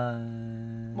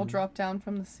 we'll drop down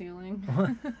from the ceiling.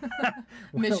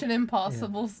 Mission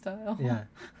Impossible style. Yeah.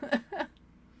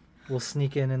 We'll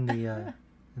sneak in the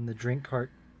drink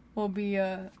cart. We'll be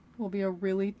a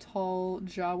really tall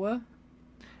Jawa.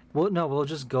 We'll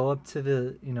just go up to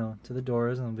the to the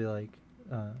doors and they'll be like,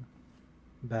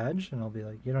 badge, and I'll be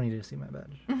like, you don't need to see my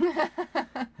badge.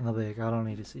 And they'll be like, I don't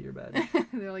need to see your badge.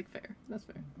 They're like, fair. That's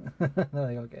fair. They're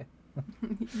like, okay.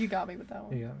 You got me with that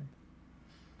one. You got me.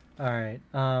 All right.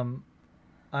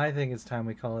 I think it's time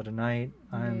we call it a night.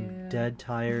 I'm dead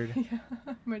tired. Yeah,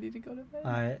 I'm ready to go to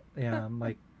bed.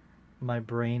 My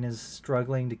brain is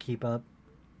struggling to keep up.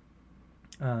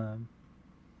 But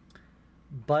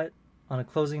on a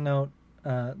closing note,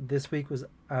 this week was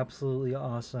absolutely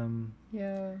awesome.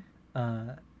 Yeah.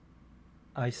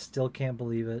 I still can't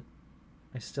believe it.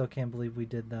 I still can't believe we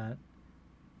did that.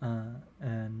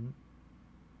 And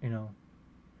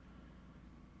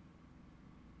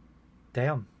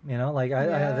damn,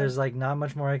 there's like not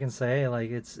much more I can say.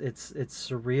 Like it's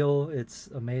surreal. It's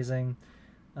amazing.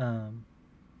 I'm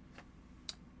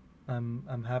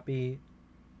happy.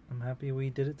 I'm happy we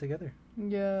did it together.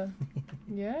 Yeah.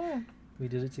 Yeah. We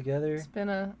did it together. It's been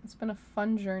a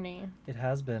fun journey. It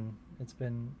has been. It's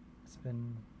been.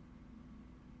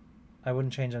 I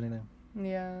wouldn't change anything.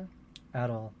 Yeah. At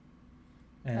all.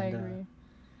 And, I agree.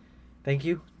 Thank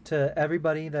you to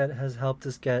everybody that has helped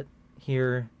us get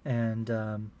here, and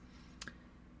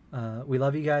we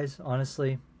love you guys.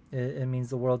 Honestly, it means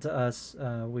the world to us.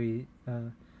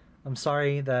 I'm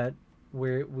sorry that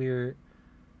we're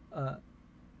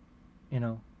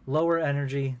lower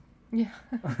energy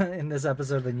in this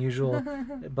episode than usual,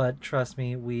 but trust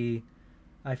me,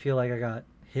 I feel like I got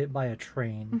hit by a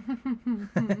train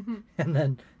and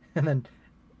then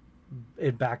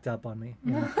it backed up on me.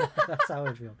 That's how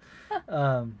I feel.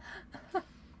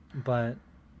 But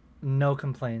no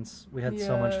complaints. We had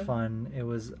so much fun. It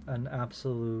was an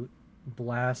absolute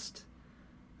blast.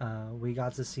 We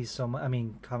got to see so much. I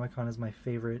mean, Comic-Con is my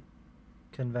favorite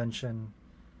convention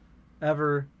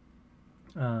ever.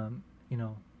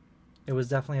 It was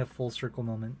definitely a full circle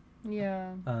moment.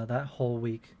 Yeah. That whole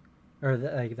week, or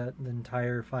the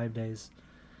entire 5 days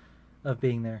of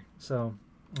being there. So,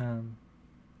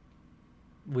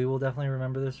 we will definitely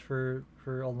remember this for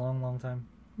a long, long time.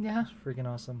 Yeah. It's freaking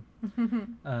awesome.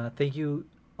 Thank you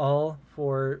all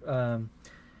for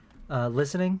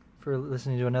listening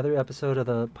to another episode of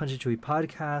the Punchy Chewie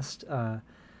podcast.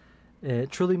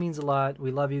 It truly means a lot. We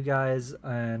love you guys,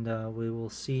 and we will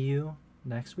see you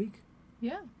next week.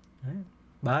 Yeah. All right.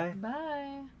 Bye.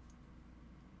 Bye.